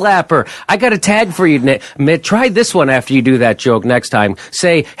knee slapper! I got a tag for you, Mitt. Try this one after you do that joke next time.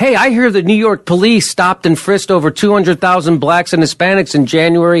 Say, "Hey, I hear the New York police stopped and frisked over 200,000 blacks and Hispanics in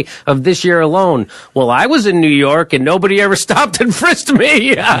January of this year alone." Well, I was in New York and nobody ever stopped and frisked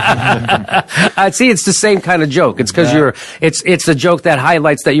me. See, it's the same kind of joke. It's because It's a joke that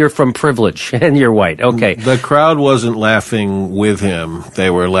highlights that you're from privilege and you're white. Okay. The crowd wasn't laughing with him. They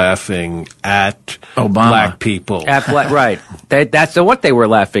were laughing at Obama. Black people. Right. That's what they were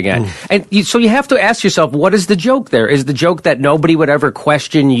laughing at. And so you have to ask yourself, what is the joke there? Is the joke that nobody would ever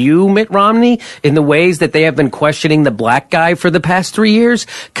question you, Mitt Romney, in the ways that they have been questioning the black guy for the past 3 years?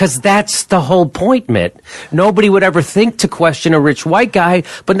 Because that's the whole point, Mitt. Nobody would ever think to question a rich white guy,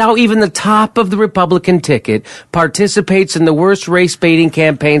 but now even the top of the Republican ticket participates in the worst race-baiting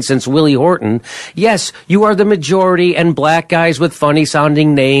campaign since Willie Horton. Yes, you are the majority, and black guys with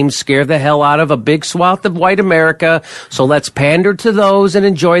funny-sounding names scare the hell out of a big swath of white America, so let's pander to those and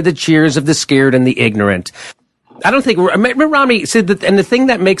enjoy the cheers of the scared and the ignorant. I don't think Mitt Romney said that, and the thing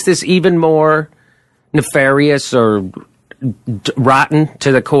that makes this even more nefarious or rotten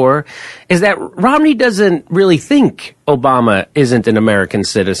to the core is that Romney doesn't really think Obama isn't an American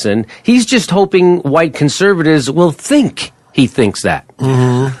citizen. He's just hoping white conservatives will think he thinks that.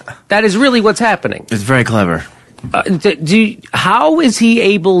 Mm-hmm. That is really what's happening. It's very clever. How is he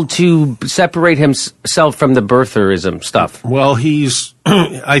able to separate himself from the birtherism stuff? Well,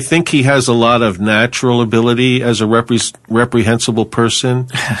 I think he has a lot of natural ability as a reprehensible person,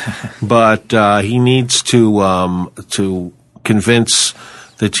 but he needs to convince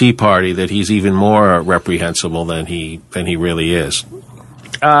the Tea Party that he's even more reprehensible than he really is.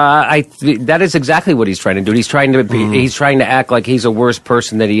 That is exactly what he's trying to do. He's trying to act like he's a worse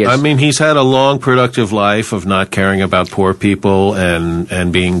person than he is. I mean, he's had a long, productive life of not caring about poor people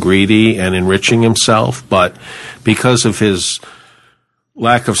and being greedy and enriching himself. But because of his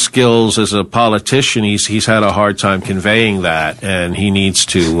lack of skills as a politician, he's had a hard time conveying that, and he needs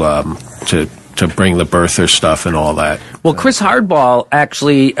to bring the birther stuff and all that. Well, Chris Hardball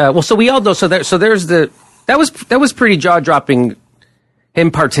actually. So we all know. That was pretty jaw-dropping. Him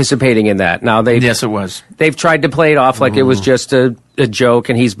participating in that. Now yes, it was. They've tried to play it off like it was just a joke,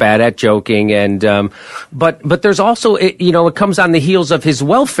 and he's bad at joking. And but there's also it comes on the heels of his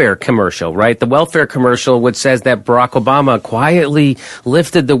welfare commercial, right? The welfare commercial, which says that Barack Obama quietly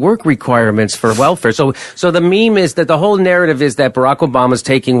lifted the work requirements for welfare. So the meme is that the whole narrative is that Barack Obama's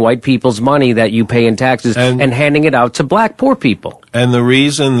taking white people's money that you pay in taxes and handing it out to black poor people. And the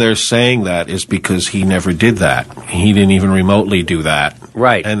reason they're saying that is because he never did that. He didn't even remotely do that.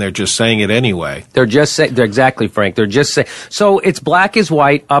 Right. And they're just saying it anyway. They're exactly, Frank. They're just saying. So it's black is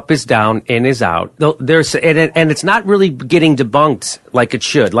white, up is down, in is out. And it's not really getting debunked like it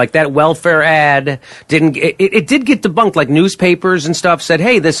should. Like that welfare ad it did get debunked. Like newspapers and stuff said,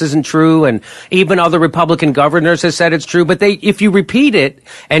 hey, this isn't true. And even other Republican governors have said it's true. But if you repeat it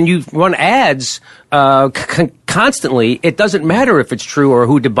and you run ads, constantly, it doesn't matter if it's true or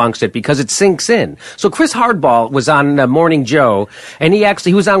who debunks it because it sinks in. So Chris Hardball was on Morning Joe, and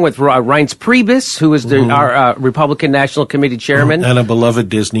he was on with Reince Priebus, who is our Republican National Committee chairman. And a beloved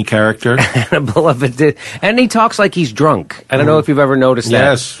Disney character. And he talks like he's drunk. I don't know if you've ever noticed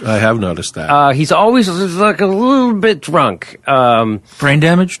that. Yes, I have noticed that. He's always like a little bit drunk. Brain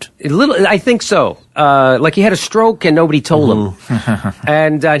damaged? I think so. Like he had a stroke and nobody told him.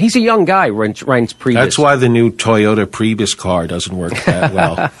 And he's a young guy, Reince Priebus. That's why the new Toyota Priebus car doesn't work that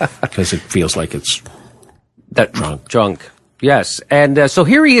well, because it feels like it's drunk. Yes. And so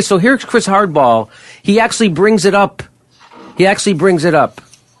here he is. So here's Chris Hardball. He actually brings it up.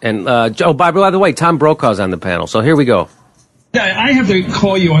 And by the way, Tom Brokaw's on the panel. So here we go. I have to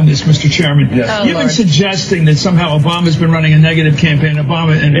call you on this, Mr. Chairman. Yes. You've been suggesting that somehow Obama's been running a negative campaign,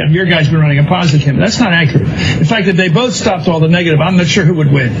 and your guy's been running a positive campaign. That's not accurate. In fact, if they both stopped all the negative, I'm not sure who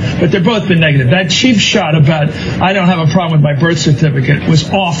would win, but they've both been negative. That cheap shot about I don't have a problem with my birth certificate was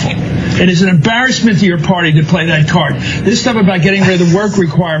awful. It is an embarrassment to your party to play that card. This stuff about getting rid of the work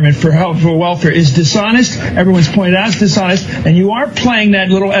requirement for welfare is dishonest. Everyone's pointed out it's dishonest, and you are playing that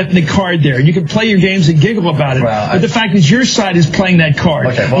little ethnic card there. You can play your games and giggle about it, but the fact is your side is playing that card.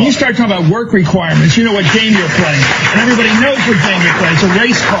 When you start talking about work requirements, you know what game you're playing, and everybody knows what game you're playing. It's a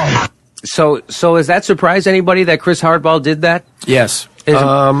race card. So does that surprise anybody that Chris Hardball did that? Yes.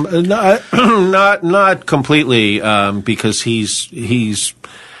 Not completely, because he's,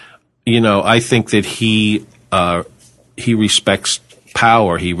 I think that he respects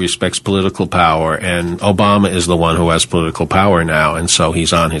power. He respects political power, and Obama is the one who has political power now, and so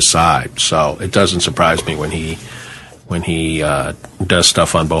he's on his side. So it doesn't surprise me when he does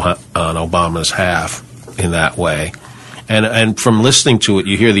stuff on Obama's half in that way. And from listening to it,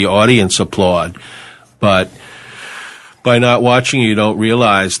 you hear the audience applaud, but by not watching, you don't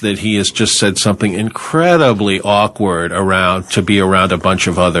realize that he has just said something incredibly awkward to be around a bunch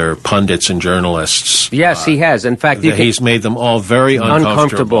of other pundits and journalists. Yes, he has. In fact, he's made them all very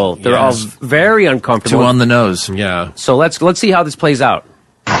uncomfortable. They're all very uncomfortable. Too on the nose. Yeah. So let's see how this plays out.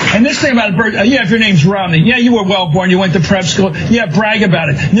 And this thing about birth, if your name's Romney, you were well born, you went to prep school, brag about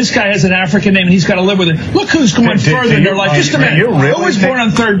it. And this guy has an African name and he's got to live with it. Look who's going further in your life. Just a minute. Who was born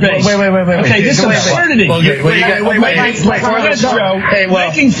on third base? Wait. Okay, this is absurdity.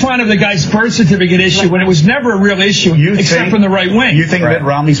 Making fun of the guy's birth certificate issue when it was never a real issue, except from the right wing. You think Mitt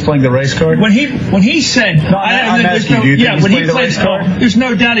Romney's playing the race card? When he said, there's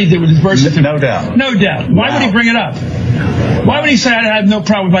no doubt he did with his birth certificate. No doubt. No doubt. Why would he bring it up? Why would he say I have no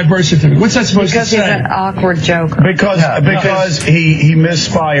problem with my birth certificate? What's that supposed to say? Because he's an awkward joker. Because he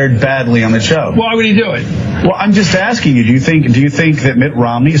misfired badly on the show. Why would he do it? Well, I'm just asking you. Do you think that Mitt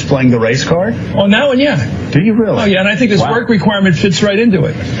Romney is playing the race card? Oh, now and yeah. Do you really? Oh, yeah, and I think this work requirement fits right into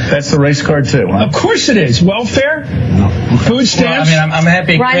it. That's the race card too, huh? Of course it is. Welfare, food stamps. Well, I'm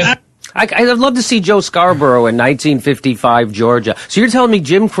happy. Right. I'd love to see Joe Scarborough in 1955 Georgia. So you're telling me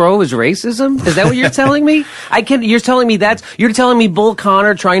Jim Crow is racism? Is that what you're telling me? You're telling me Bull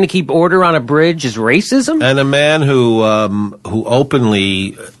Connor trying to keep order on a bridge is racism? And a man who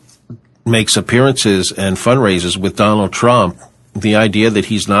openly makes appearances and fundraisers with Donald Trump, the idea that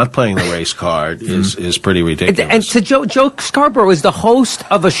he's not playing the race card is pretty ridiculous. And to Joe Scarborough is the host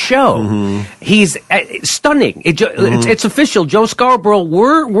of a show. Mm-hmm. He's stunning. It's official. Joe Scarborough,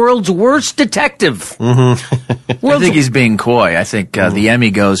 world's worst detective. Mm-hmm. I think he's being coy. I think the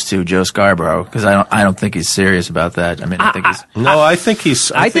Emmy goes to Joe Scarborough because I don't think he's serious about that. I mean, I think he's. No, I think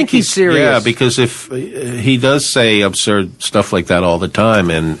he's. I think he's serious. Yeah, because if he does say absurd stuff like that all the time,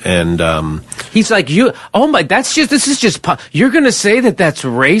 and he's like, this is just. You're going to say that's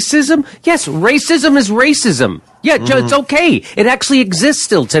racism? Yes, racism is racism. Yeah, Joe, it's okay. It actually exists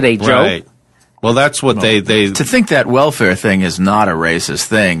still today, Joe. Right. Well, that's what they to think that welfare thing is not a racist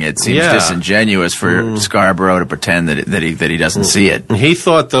thing. It seems disingenuous for Scarborough to pretend that he doesn't see it. He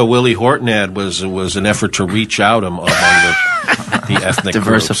thought the Willie Horton ad was an effort to reach out among the ethnic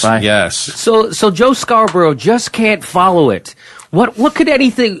diversify. Groups. Yes. So Joe Scarborough just can't follow it. What could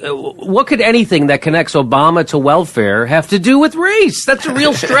anything that connects Obama to welfare have to do with race? That's a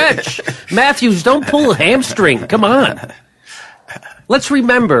real stretch. Matthews, don't pull a hamstring. Come on. Let's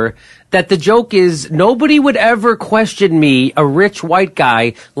remember that the joke is nobody would ever question me, a rich white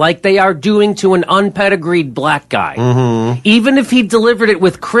guy, like they are doing to an unpedigreed black guy. Mm-hmm. Even if he delivered it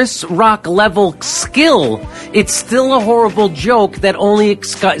with Chris Rock level skill, it's still a horrible joke that only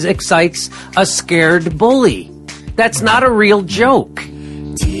excites a scared bully. That's not a real joke.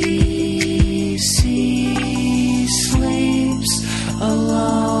 DC sleeps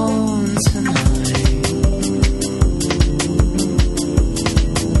alone tonight.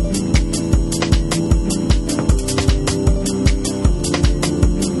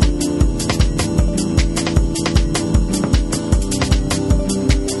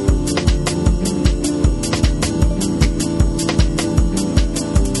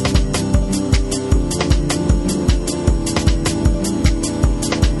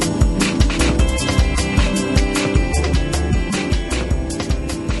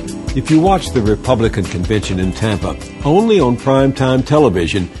 If you watched the Republican convention in Tampa only on primetime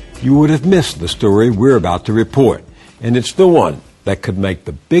television, you would have missed the story we're about to report. And it's the one that could make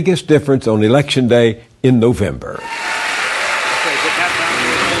the biggest difference on Election Day in November.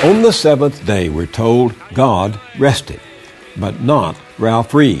 On the seventh day, we're told, God rested, but not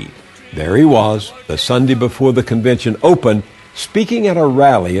Ralph Reed. There he was, the Sunday before the convention opened, speaking at a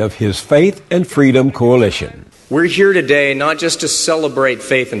rally of his Faith and Freedom Coalition. We're here today not just to celebrate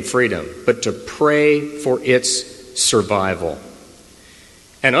faith and freedom, but to pray for its survival.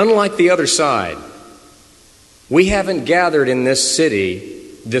 And unlike the other side, we haven't gathered in this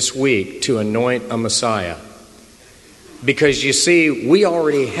city this week to anoint a Messiah. Because you see, we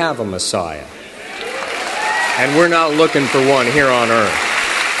already have a Messiah. And we're not looking for one here on earth.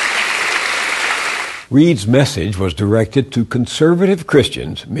 Reid's message was directed to conservative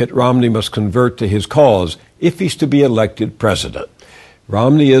Christians Mitt Romney must convert to his cause if he's to be elected president.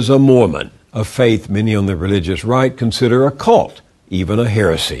 Romney is a Mormon, a faith many on the religious right consider a cult, even a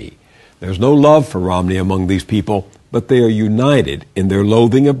heresy. There's no love for Romney among these people, but they are united in their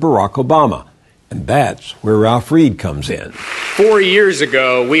loathing of Barack Obama. And that's where Ralph Reed comes in. 4 years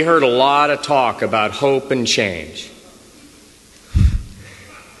ago, we heard a lot of talk about hope and change.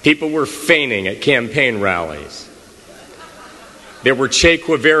 People were fainting at campaign rallies. There were Che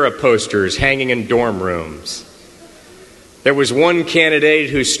Guevara posters hanging in dorm rooms. There was one candidate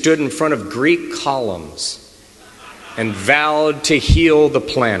who stood in front of Greek columns and vowed to heal the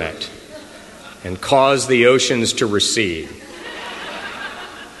planet and cause the oceans to recede.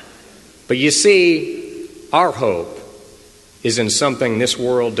 But you see, our hope is in something this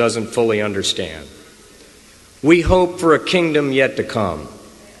world doesn't fully understand. We hope for a kingdom yet to come,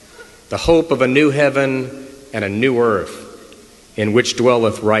 the hope of a new heaven and a new earth in which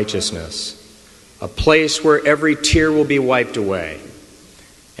dwelleth righteousness, a place where every tear will be wiped away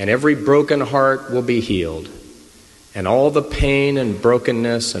and every broken heart will be healed, and all the pain and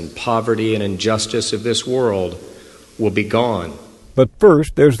brokenness and poverty and injustice of this world will be gone. But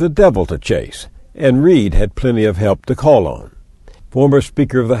first, there's the devil to chase, and Reid had plenty of help to call on. Former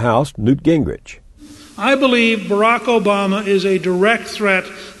Speaker of the House, Newt Gingrich. I believe Barack Obama is a direct threat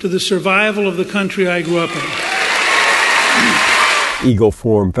to the survival of the country I grew up in. Eagle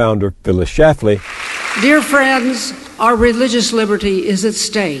Forum founder Phyllis Schlafly. Dear friends, our religious liberty is at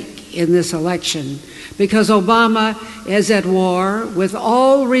stake in this election because Obama is at war with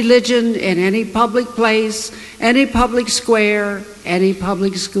all religion in any public place, any public square, any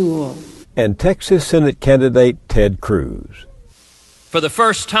public school. And Texas Senate candidate Ted Cruz. For the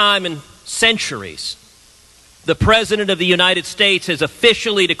first time in centuries, the President of the United States has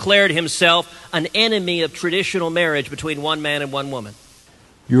officially declared himself an enemy of traditional marriage between one man and one woman.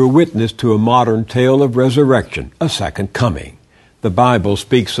 You're a witness to a modern tale of resurrection, a second coming. The Bible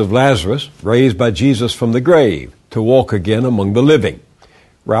speaks of Lazarus, raised by Jesus from the grave, to walk again among the living.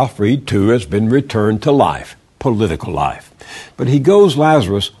 Ralph Reed, too, has been returned to life, political life. But he goes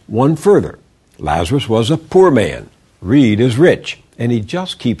Lazarus one further. Lazarus was a poor man. Reed is rich, and he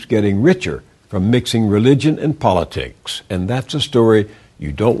just keeps getting richer from mixing religion and politics. And that's a story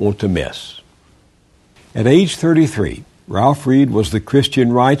you don't want to miss. At age 33, Ralph Reed was the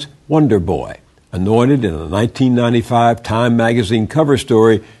Christian right's Wonder Boy, anointed in a 1995 Time magazine cover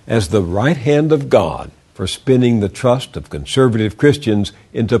story as the right hand of God for spinning the trust of conservative Christians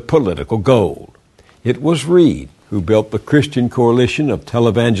into political gold. It was Reed who built the Christian coalition of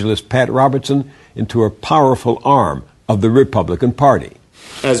televangelist Pat Robertson into a powerful arm of the Republican Party.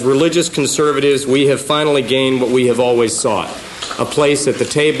 As religious conservatives, we have finally gained what we have always sought, a place at the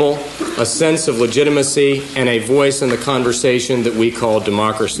table, a sense of legitimacy, and a voice in the conversation that we call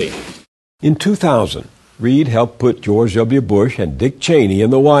democracy. In 2000, Reed helped put George W. Bush and Dick Cheney in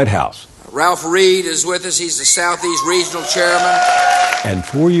the White House. Ralph Reed is with us. He's the Southeast Regional Chairman. And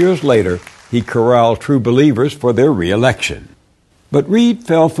 4 years later, he corralled true believers for their re-election. But Reed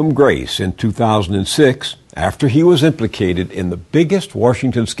fell from grace in 2006 after he was implicated in the biggest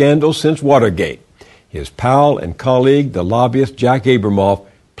Washington scandal since Watergate. His pal and colleague, the lobbyist Jack Abramoff,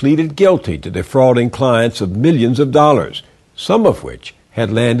 pleaded guilty to defrauding clients of millions of dollars, some of which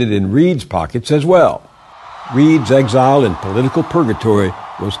had landed in Reed's pockets as well. Reed's exile in political purgatory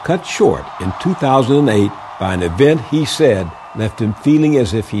was cut short in 2008 by an event he said left him feeling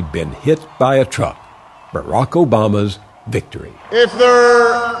as if he'd been hit by a truck. Barack Obama's victory. If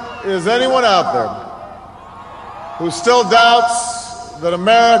there is anyone out there who still doubts that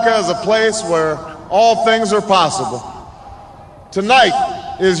America is a place where all things are possible,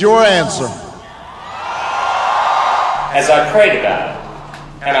 tonight is your answer. As I prayed about it,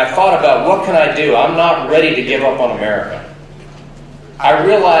 and I thought about what can I do, I'm not ready to give up on America. I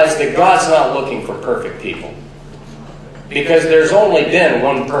realized that God's not looking for perfect people, because there's only been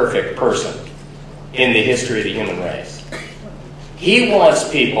one perfect person in the history of the human race. He wants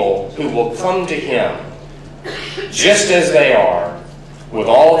people who will come to Him just as they are, with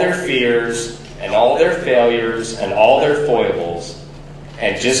all their fears and all their failures and all their foibles,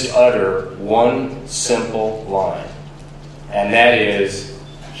 and just utter one simple line. and that is,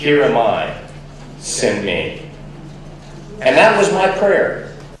 here am I, send me. And that was my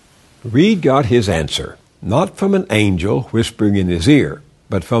prayer. Reed got his answer, not from an angel whispering in his ear,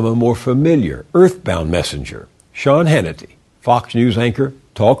 but from a more familiar, earthbound messenger, Sean Hannity, Fox News anchor,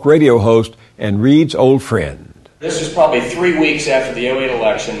 talk radio host, and Reed's old friend. This was probably 3 weeks after the 2008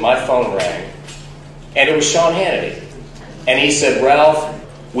 election. My phone rang, and it was Sean Hannity. And he said, Ralph,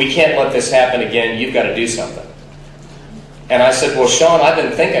 we can't let this happen again. You've got to do something. And I said, well, Sean, I've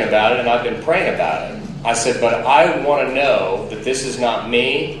been thinking about it, and I've been praying about it. I said, but I want to know that this is not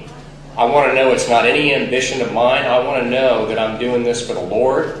me. I want to know it's not any ambition of mine. I want to know that I'm doing this for the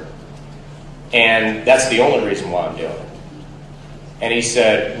Lord. And that's the only reason why I'm doing it. And he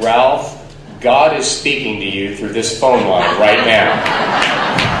said, Ralph, God is speaking to you through this phone line right now.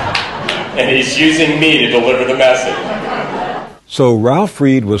 And he's using me to deliver the message. So Ralph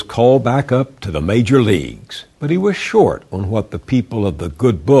Reed was called back up to the major leagues, but he was short on what the people of the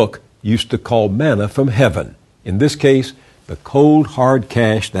good book used to call manna from heaven. In this case, the cold, hard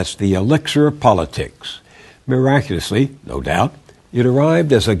cash that's the elixir of politics. Miraculously, no doubt, it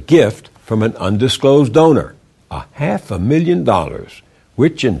arrived as a gift from an undisclosed donor, $500,000,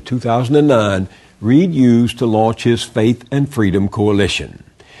 which in 2009 Reed used to launch his Faith and Freedom Coalition.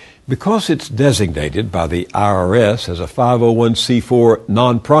 Because it's designated by the IRS as a 501c4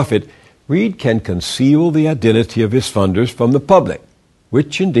 nonprofit, Reed can conceal the identity of his funders from the public,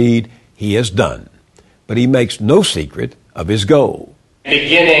 which indeed he has done. But he makes no secret of his goal.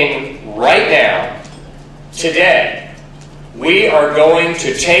 Beginning right now, today, we are going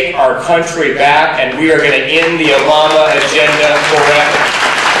to take our country back, and we are going to end the Obama agenda forever.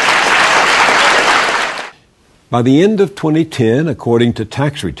 By the end of 2010, according to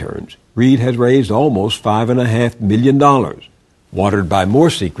tax returns, Reed had raised almost $5.5 million. Watered by more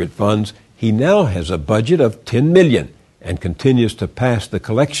secret funds, he now has a budget of $10 million and continues to pass the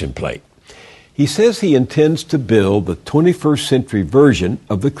collection plate. He says he intends to build the 21st century version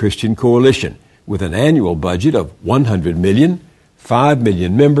of the Christian Coalition with an annual budget of $100 million, 5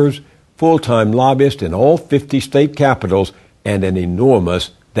 million members, full-time lobbyists in all 50 state capitals, and an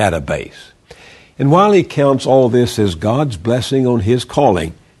enormous database. And while he counts all this as God's blessing on his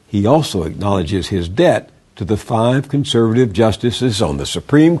calling, he also acknowledges his debt to the 5 conservative justices on the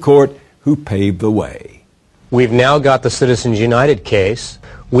Supreme Court who paved the way. We've now got the Citizens United case.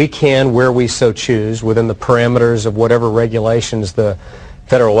 We can, where we so choose, within the parameters of whatever regulations the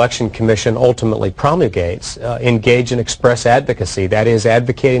Federal Election Commission ultimately promulgates, engage in express advocacy, that is,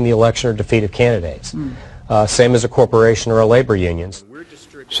 advocating the election or defeat of candidates, same as a corporation or a labor union.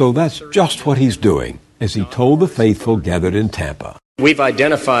 So that's just what he's doing, as he told the faithful gathered in Tampa. We've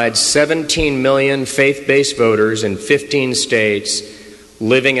identified 17 million faith-based voters in 15 states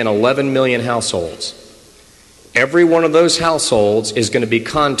living in 11 million households. Every one of those households is going to be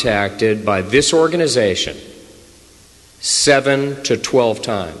contacted by this organization 7 to 12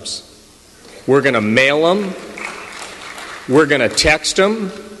 times. We're going to mail them. We're going to text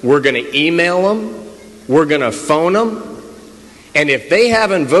them. We're going to email them. We're going to phone them. And if they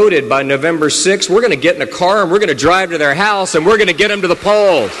haven't voted by November 6th, we're going to get in a car and we're going to drive to their house and we're going to get them to the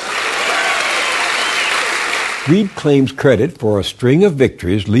polls. Reed claims credit for a string of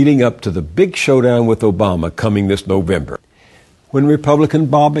victories leading up to the big showdown with Obama coming this November. When Republican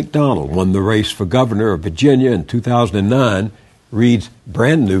Bob McDonnell won the race for governor of Virginia in 2009, Reed's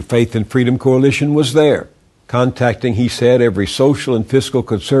brand new Faith and Freedom Coalition was there, contacting, he said, every social and fiscal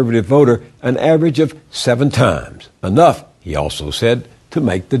conservative voter an average of 7 times. Enough, he also said, to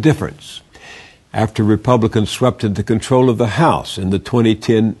make the difference. After Republicans swept into control of the House in the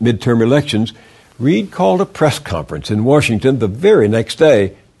 2010 midterm elections, Reed called a press conference in Washington the very next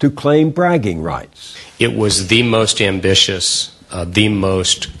day to claim bragging rights. It was the most ambitious, the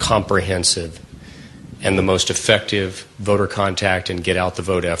most comprehensive, and the most effective voter contact and get out the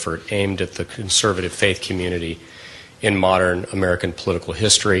vote effort aimed at the conservative faith community in modern American political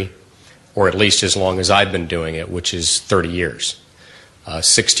history, or at least as long as I've been doing it, which is 30 years.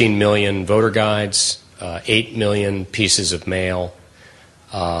 16 million voter guides, 8 million pieces of mail,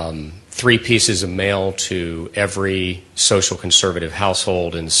 3 pieces of mail to every social conservative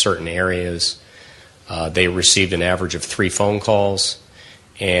household in certain areas. They received an average of 3 phone calls,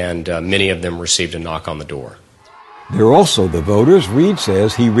 and many of them received a knock on the door. They're also the voters Reed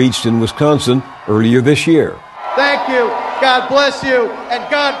says he reached in Wisconsin earlier this year. Thank you. God bless you, and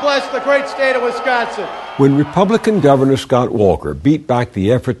God bless the great state of Wisconsin. When Republican Governor Scott Walker beat back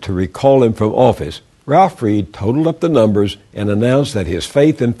the effort to recall him from office, Ralph Reed totaled up the numbers and announced that his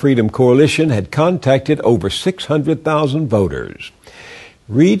Faith and Freedom Coalition had contacted over 600,000 voters.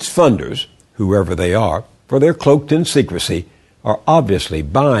 Reed's funders, whoever they are, for they're cloaked in secrecy, are obviously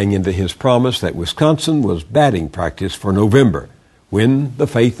buying into his promise that Wisconsin was batting practice for November, when the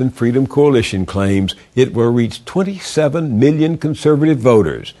Faith and Freedom Coalition claims it will reach 27 million conservative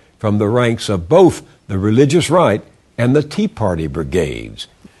voters from the ranks of both the religious right and the Tea Party brigades.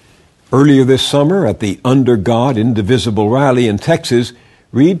 Earlier this summer at the Under God Indivisible rally in Texas,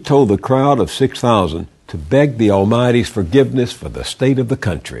 Reed told the crowd of 6,000 to beg the Almighty's forgiveness for the state of the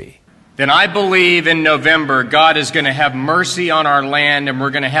country. Then I believe in November God is going to have mercy on our land and we're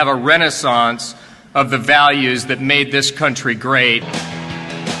going to have a renaissance of the values that made this country great.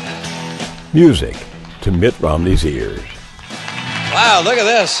 Music to Mitt Romney's ears. Wow, look at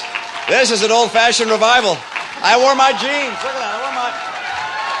this. This is an old-fashioned revival. I wore my jeans. Look at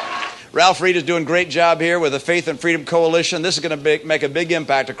that. Ralph Reed is doing a great job here with the Faith and Freedom Coalition. This is going to make a big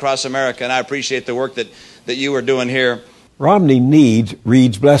impact across America, and I appreciate the work that you are doing here. Romney needs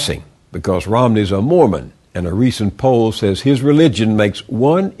Reed's blessing because Romney's a Mormon, and a recent poll says his religion makes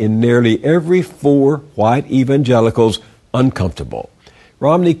 1 in nearly every 4 white evangelicals uncomfortable.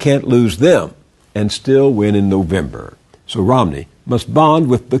 Romney can't lose them and still win in November. So Romney must bond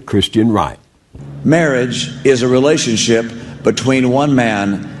with the Christian right. Marriage is a relationship between one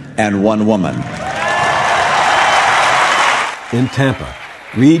man and one woman. In Tampa,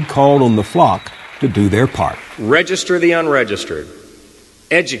 Reed called on the flock to do their part. Register the unregistered.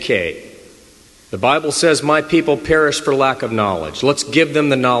 Educate. The Bible says, my people perish for lack of knowledge. Let's give them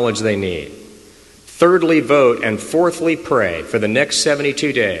the knowledge they need. Thirdly, vote. And fourthly, pray for the next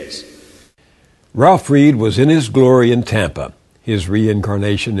 72 days. Ralph Reed was in his glory in Tampa, his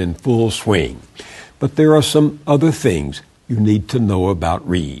reincarnation in full swing. But there are some other things you need to know about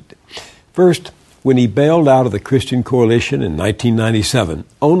Reed. First, when he bailed out of the Christian Coalition in 1997,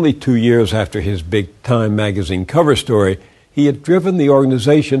 only 2 years after his big Time magazine cover story, he had driven the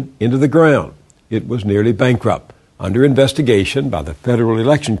organization into the ground. It was nearly bankrupt, under investigation by the Federal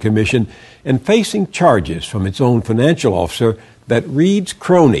Election Commission, and facing charges from its own financial officer that Reed's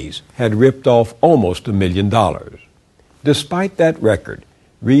cronies had ripped off almost $1 million. Despite that record,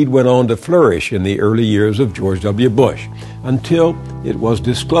 Reed went on to flourish in the early years of George W. Bush, until it was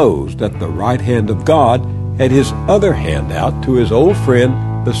disclosed that the right hand of God had his other hand out to his old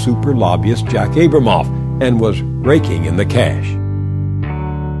friend, the super lobbyist Jack Abramoff, and was raking in the cash.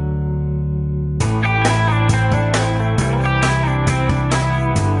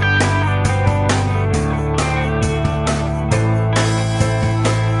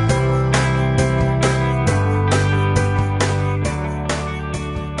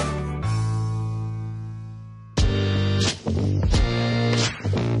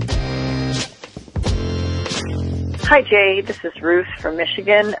 Hi, Jay. This is Ruth from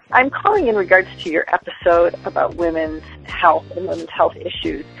Michigan. I'm calling in regards to your episode about women's health and women's health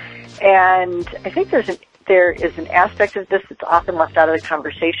issues. And I think there is an aspect of this that's often left out of the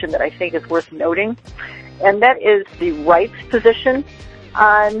conversation that I think is worth noting, and that is the rights position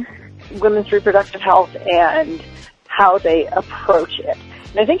on women's reproductive health and how they approach it.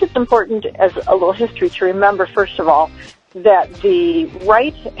 And I think it's important, as a little history, to remember, first of all, that the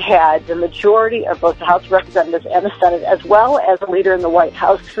right had the majority of both the House of Representatives and the Senate, as well as a leader in the White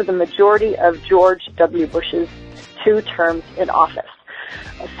House for the majority of George W. Bush's 2 terms in office.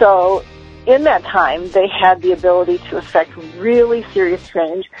 So in that time, they had the ability to effect really serious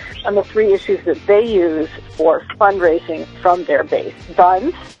change on the 3 issues that they use for fundraising from their base: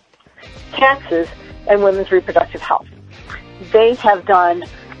 guns, taxes, and women's reproductive health. They have done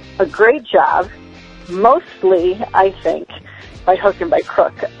a great job, mostly, I think, by hook and by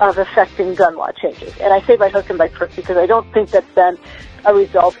crook, of affecting gun law changes. And I say by hook and by crook because I don't think that's been a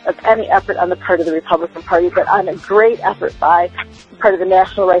result of any effort on the part of the Republican Party, but on a great effort by part of the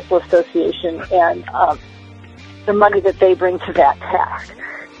National Rifle Association and the money that they bring to that task.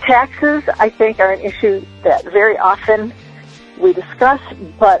 Taxes, I think, are an issue that very often we discuss,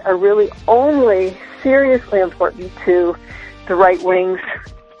 but are really only seriously important to the right wing's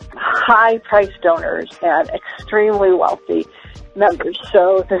high-priced donors and extremely wealthy members,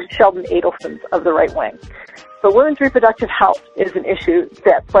 so the Sheldon Adelsons of the right wing. But women's reproductive health is an issue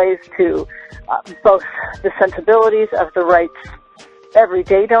that plays to both the sensibilities of the right's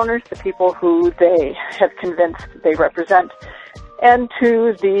everyday donors, the people who they have convinced they represent, and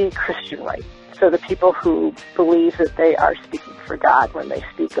to the Christian right, so the people who believe that they are speaking for God when they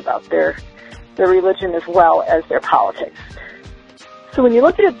speak about their religion as well as their politics. So when you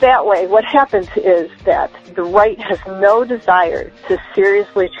look at it that way, what happens is that the right has no desire to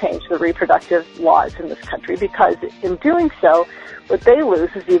seriously change the reproductive laws in this country, because in doing so, what they lose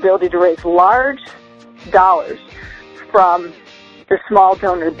is the ability to raise large dollars from the small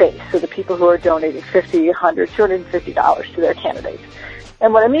donor base, so the people who are donating $50, $100, $250 to their candidates.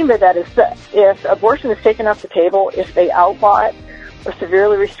 And what I mean by that is that if abortion is taken off the table, if they outlaw it or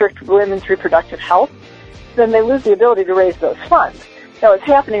severely restrict women's reproductive health, then they lose the ability to raise those funds. Now, what's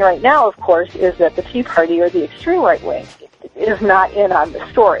happening right now, of course, is that the Tea Party or the extreme right wing is not in on the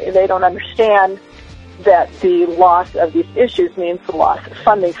story. They don't understand that the loss of these issues means the loss of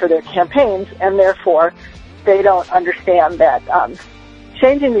funding for their campaigns, and therefore they don't understand that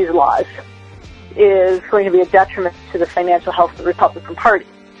changing these laws is going to be a detriment to the financial health of the Republican Party.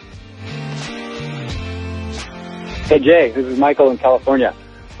 Hey, Jay, this is Michael in California.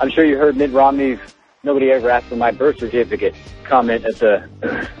 I'm sure you heard Mitt Romney's "nobody ever asked for my birth certificate" comment at the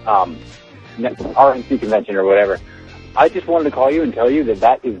RNC convention or whatever. I just wanted to call you and tell you that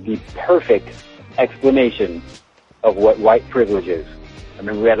that is the perfect explanation of what white privilege is. I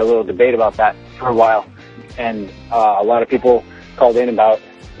remember we had a little debate about that for a while, and a lot of people called in about,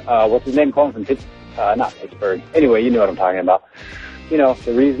 what's his name, calling from not Pittsburgh. Anyway, you know what I'm talking about. You know,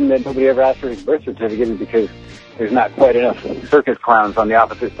 the reason that nobody ever asked for his birth certificate is because there's not quite enough circus clowns on the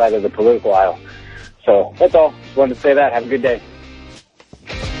opposite side of the political aisle. So that's all. Just wanted to say that. Have a good day.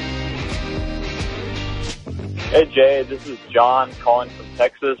 Hey, Jay, this is John calling from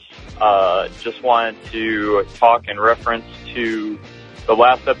Texas. Just wanted to talk in reference to the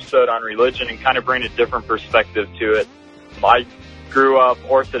last episode on religion and kind of bring a different perspective to it. I grew up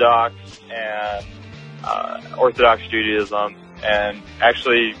Orthodox and Orthodox Judaism, and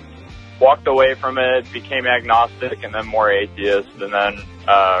actually walked away from it, became agnostic, and then more atheist, and then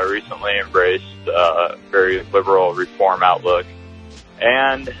recently embraced a very liberal reform outlook.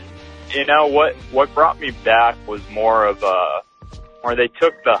 And you know what brought me back was more of where they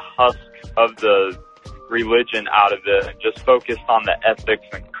took the husk of the religion out of it and just focused on the ethics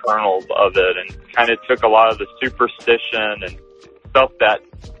and kernels of it, and kind of took a lot of the superstition and stuff that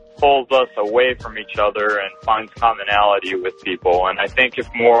pulls us away from each other and finds commonality with people. And I think if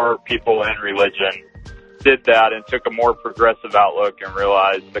more people in religion did that and took a more progressive outlook and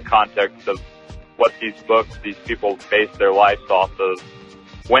realized the context of what these books, these people based their lives off of,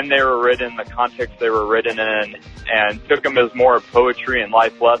 when they were written, the context they were written in, and took them as more poetry and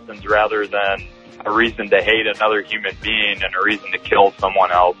life lessons rather than a reason to hate another human being and a reason to kill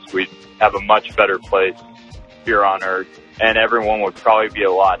someone else, we'd have a much better place here on Earth, and everyone would probably be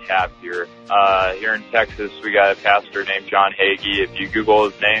a lot happier. Here in Texas, we got a pastor named John Hagee. If you Google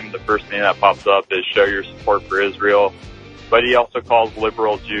his name, the first thing that pops up is "show your support for Israel." But he also calls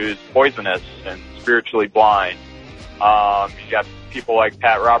liberal Jews poisonous and spiritually blind. You got people like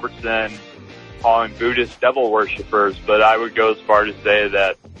Pat Robertson calling Buddhists devil worshippers, but I would go as far to say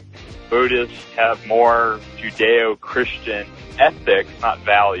that Buddhists have more Judeo-Christian ethics, not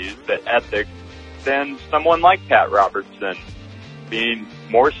values, but ethics, than someone like Pat Robertson, being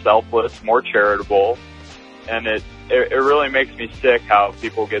more selfless, more charitable. And it really makes me sick how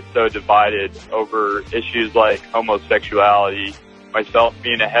people get so divided over issues like homosexuality. Myself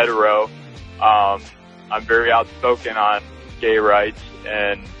being a hetero, I'm very outspoken on gay rights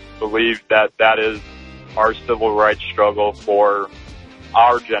and believe that that is our civil rights struggle for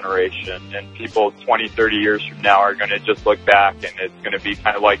our generation, and people 20, 30 years from now are going to just look back and it's going to be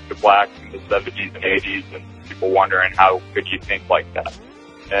kind of like the blacks in the 70s and 80s, and people wondering how could you think like that.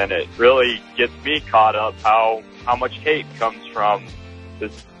 And it really gets me caught up how much hate comes from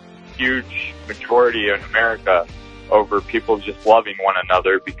this huge majority in America over people just loving one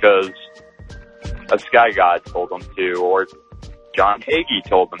another because a sky god told them to, or John Hagee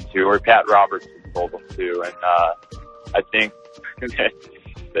told them to, or Pat Robertson told them to. And I think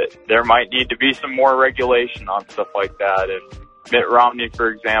that there might need to be some more regulation on stuff like that. And Mitt Romney, for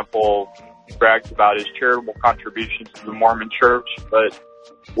example, brags about his charitable contributions to the Mormon Church, but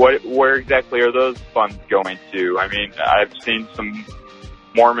where exactly are those funds going to? I mean, I've seen some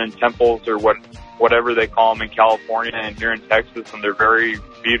Mormon temples or whatever they call them in California and here in Texas, and they're very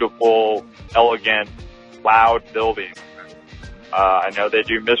beautiful, elegant, loud buildings. I know they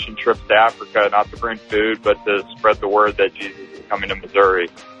do mission trips to Africa, not to bring food, but to spread the word that Jesus is coming to Missouri.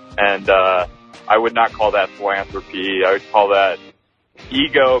 And I would not call that philanthropy. I would call that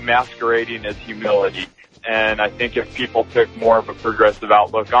ego masquerading as humility. And I think if people took more of a progressive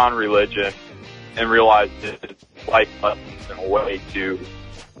outlook on religion and realized it's life lessons and a way to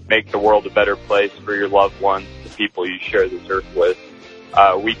make the world a better place for your loved ones, the people you share this earth with,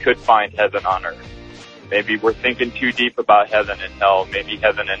 we could find heaven on earth. Maybe we're thinking too deep about heaven and hell. Maybe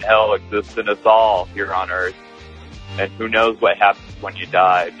heaven and hell exist in us all here on earth. And who knows what happens when you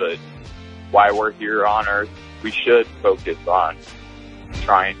die. But while we're here on earth, we should focus on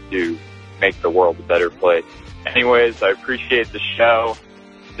trying to make the world a better place. Anyways, I appreciate the show.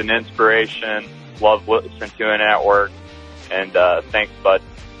 It's an inspiration. Love listening to it at work. And thanks, bud.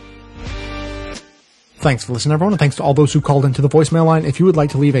 Thanks for listening, everyone, and thanks to all those who called into the voicemail line. If you would like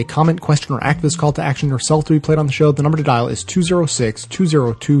to leave a comment, question, or activist call to action yourself to be played on the show, the number to dial is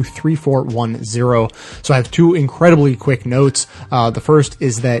 206-202-3410. So I have two incredibly quick notes. The first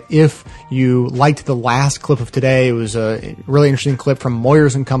is that if you liked the last clip of today, it was a really interesting clip from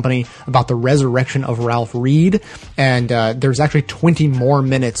Moyers & Company about the resurrection of Ralph Reed, and there's actually 20 more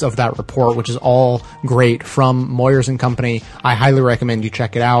minutes of that report, which is all great, from Moyers & Company. I highly recommend you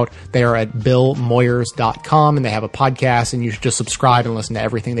check it out. They are at BillMoyers.com, and they have a podcast, and you should just subscribe and listen to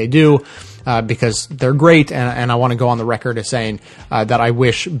everything they do, because they're great. And I want to go on the record as saying that I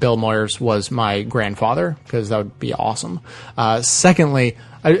wish Bill Moyers was my grandfather, because that would be awesome. Secondly,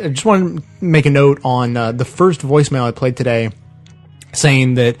 I just want to make a note on the first voicemail I played today,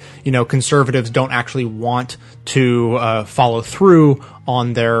 saying that, conservatives don't actually want to follow through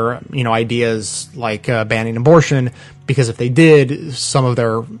on their, ideas like banning abortion, because if they did, some of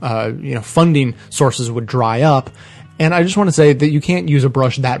their, funding sources would dry up. And I just want to say that you can't use a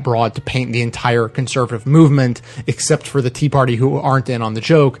brush that broad to paint the entire conservative movement, except for the Tea Party who aren't in on the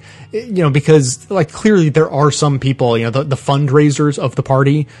joke, because clearly there are some people, the fundraisers of the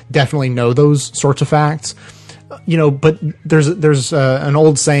party definitely know those sorts of facts. But there's an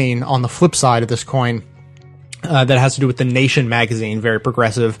old saying on the flip side of this coin that has to do with the Nation magazine, very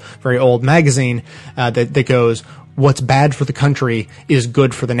progressive, very old magazine, that goes, "What's bad for the country is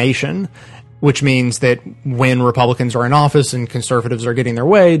good for the nation," which means that when Republicans are in office and conservatives are getting their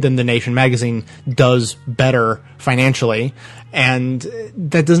way, then the Nation magazine does better financially. And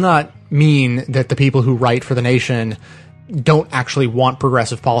that does not mean that the people who write for the Nation don't actually want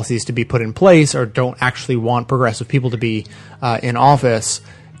progressive policies to be put in place, or don't actually want progressive people to be in office,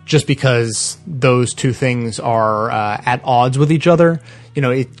 just because those two things are at odds with each other.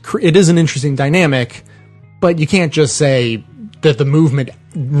 It is an interesting dynamic, but you can't just say that the movement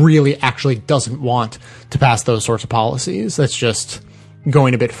really actually doesn't want to pass those sorts of policies. That's just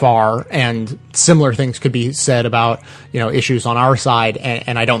going a bit far, and similar things could be said about, issues on our side,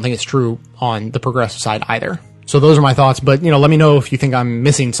 and I don't think it's true on the progressive side either. So those are my thoughts, but, let me know if you think I'm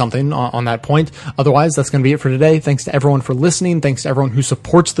missing something on that point. Otherwise, that's going to be it for today. Thanks to everyone for listening. Thanks to everyone who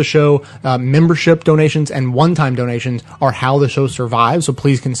supports the show. Membership donations and one-time donations are how the show survives, so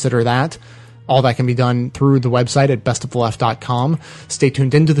please consider that. All that can be done through the website at bestoftheleft.com. Stay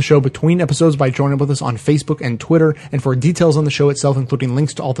tuned into the show between episodes by joining with us on Facebook and Twitter. And for details on the show itself, including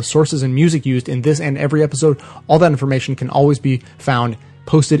links to all the sources and music used in this and every episode, all that information can always be found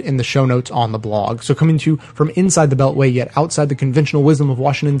posted in the show notes on the blog. So coming to you from inside the Beltway, yet outside the conventional wisdom of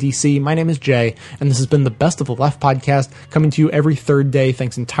Washington, D.C., my name is Jay, and this has been the Best of the Left podcast, coming to you every third day,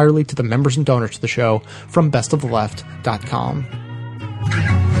 thanks entirely to the members and donors to the show from bestoftheleft.com.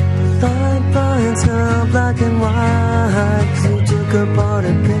 Lines now black and white, 'cause you took apart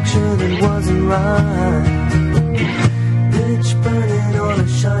a picture that wasn't right. Pitch burning on a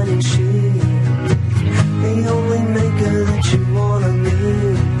shining sheet, the only maker that you wanna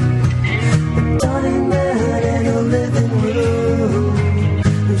meet. A dying man in a living room,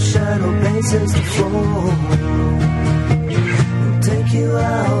 whose shadow paces the floor.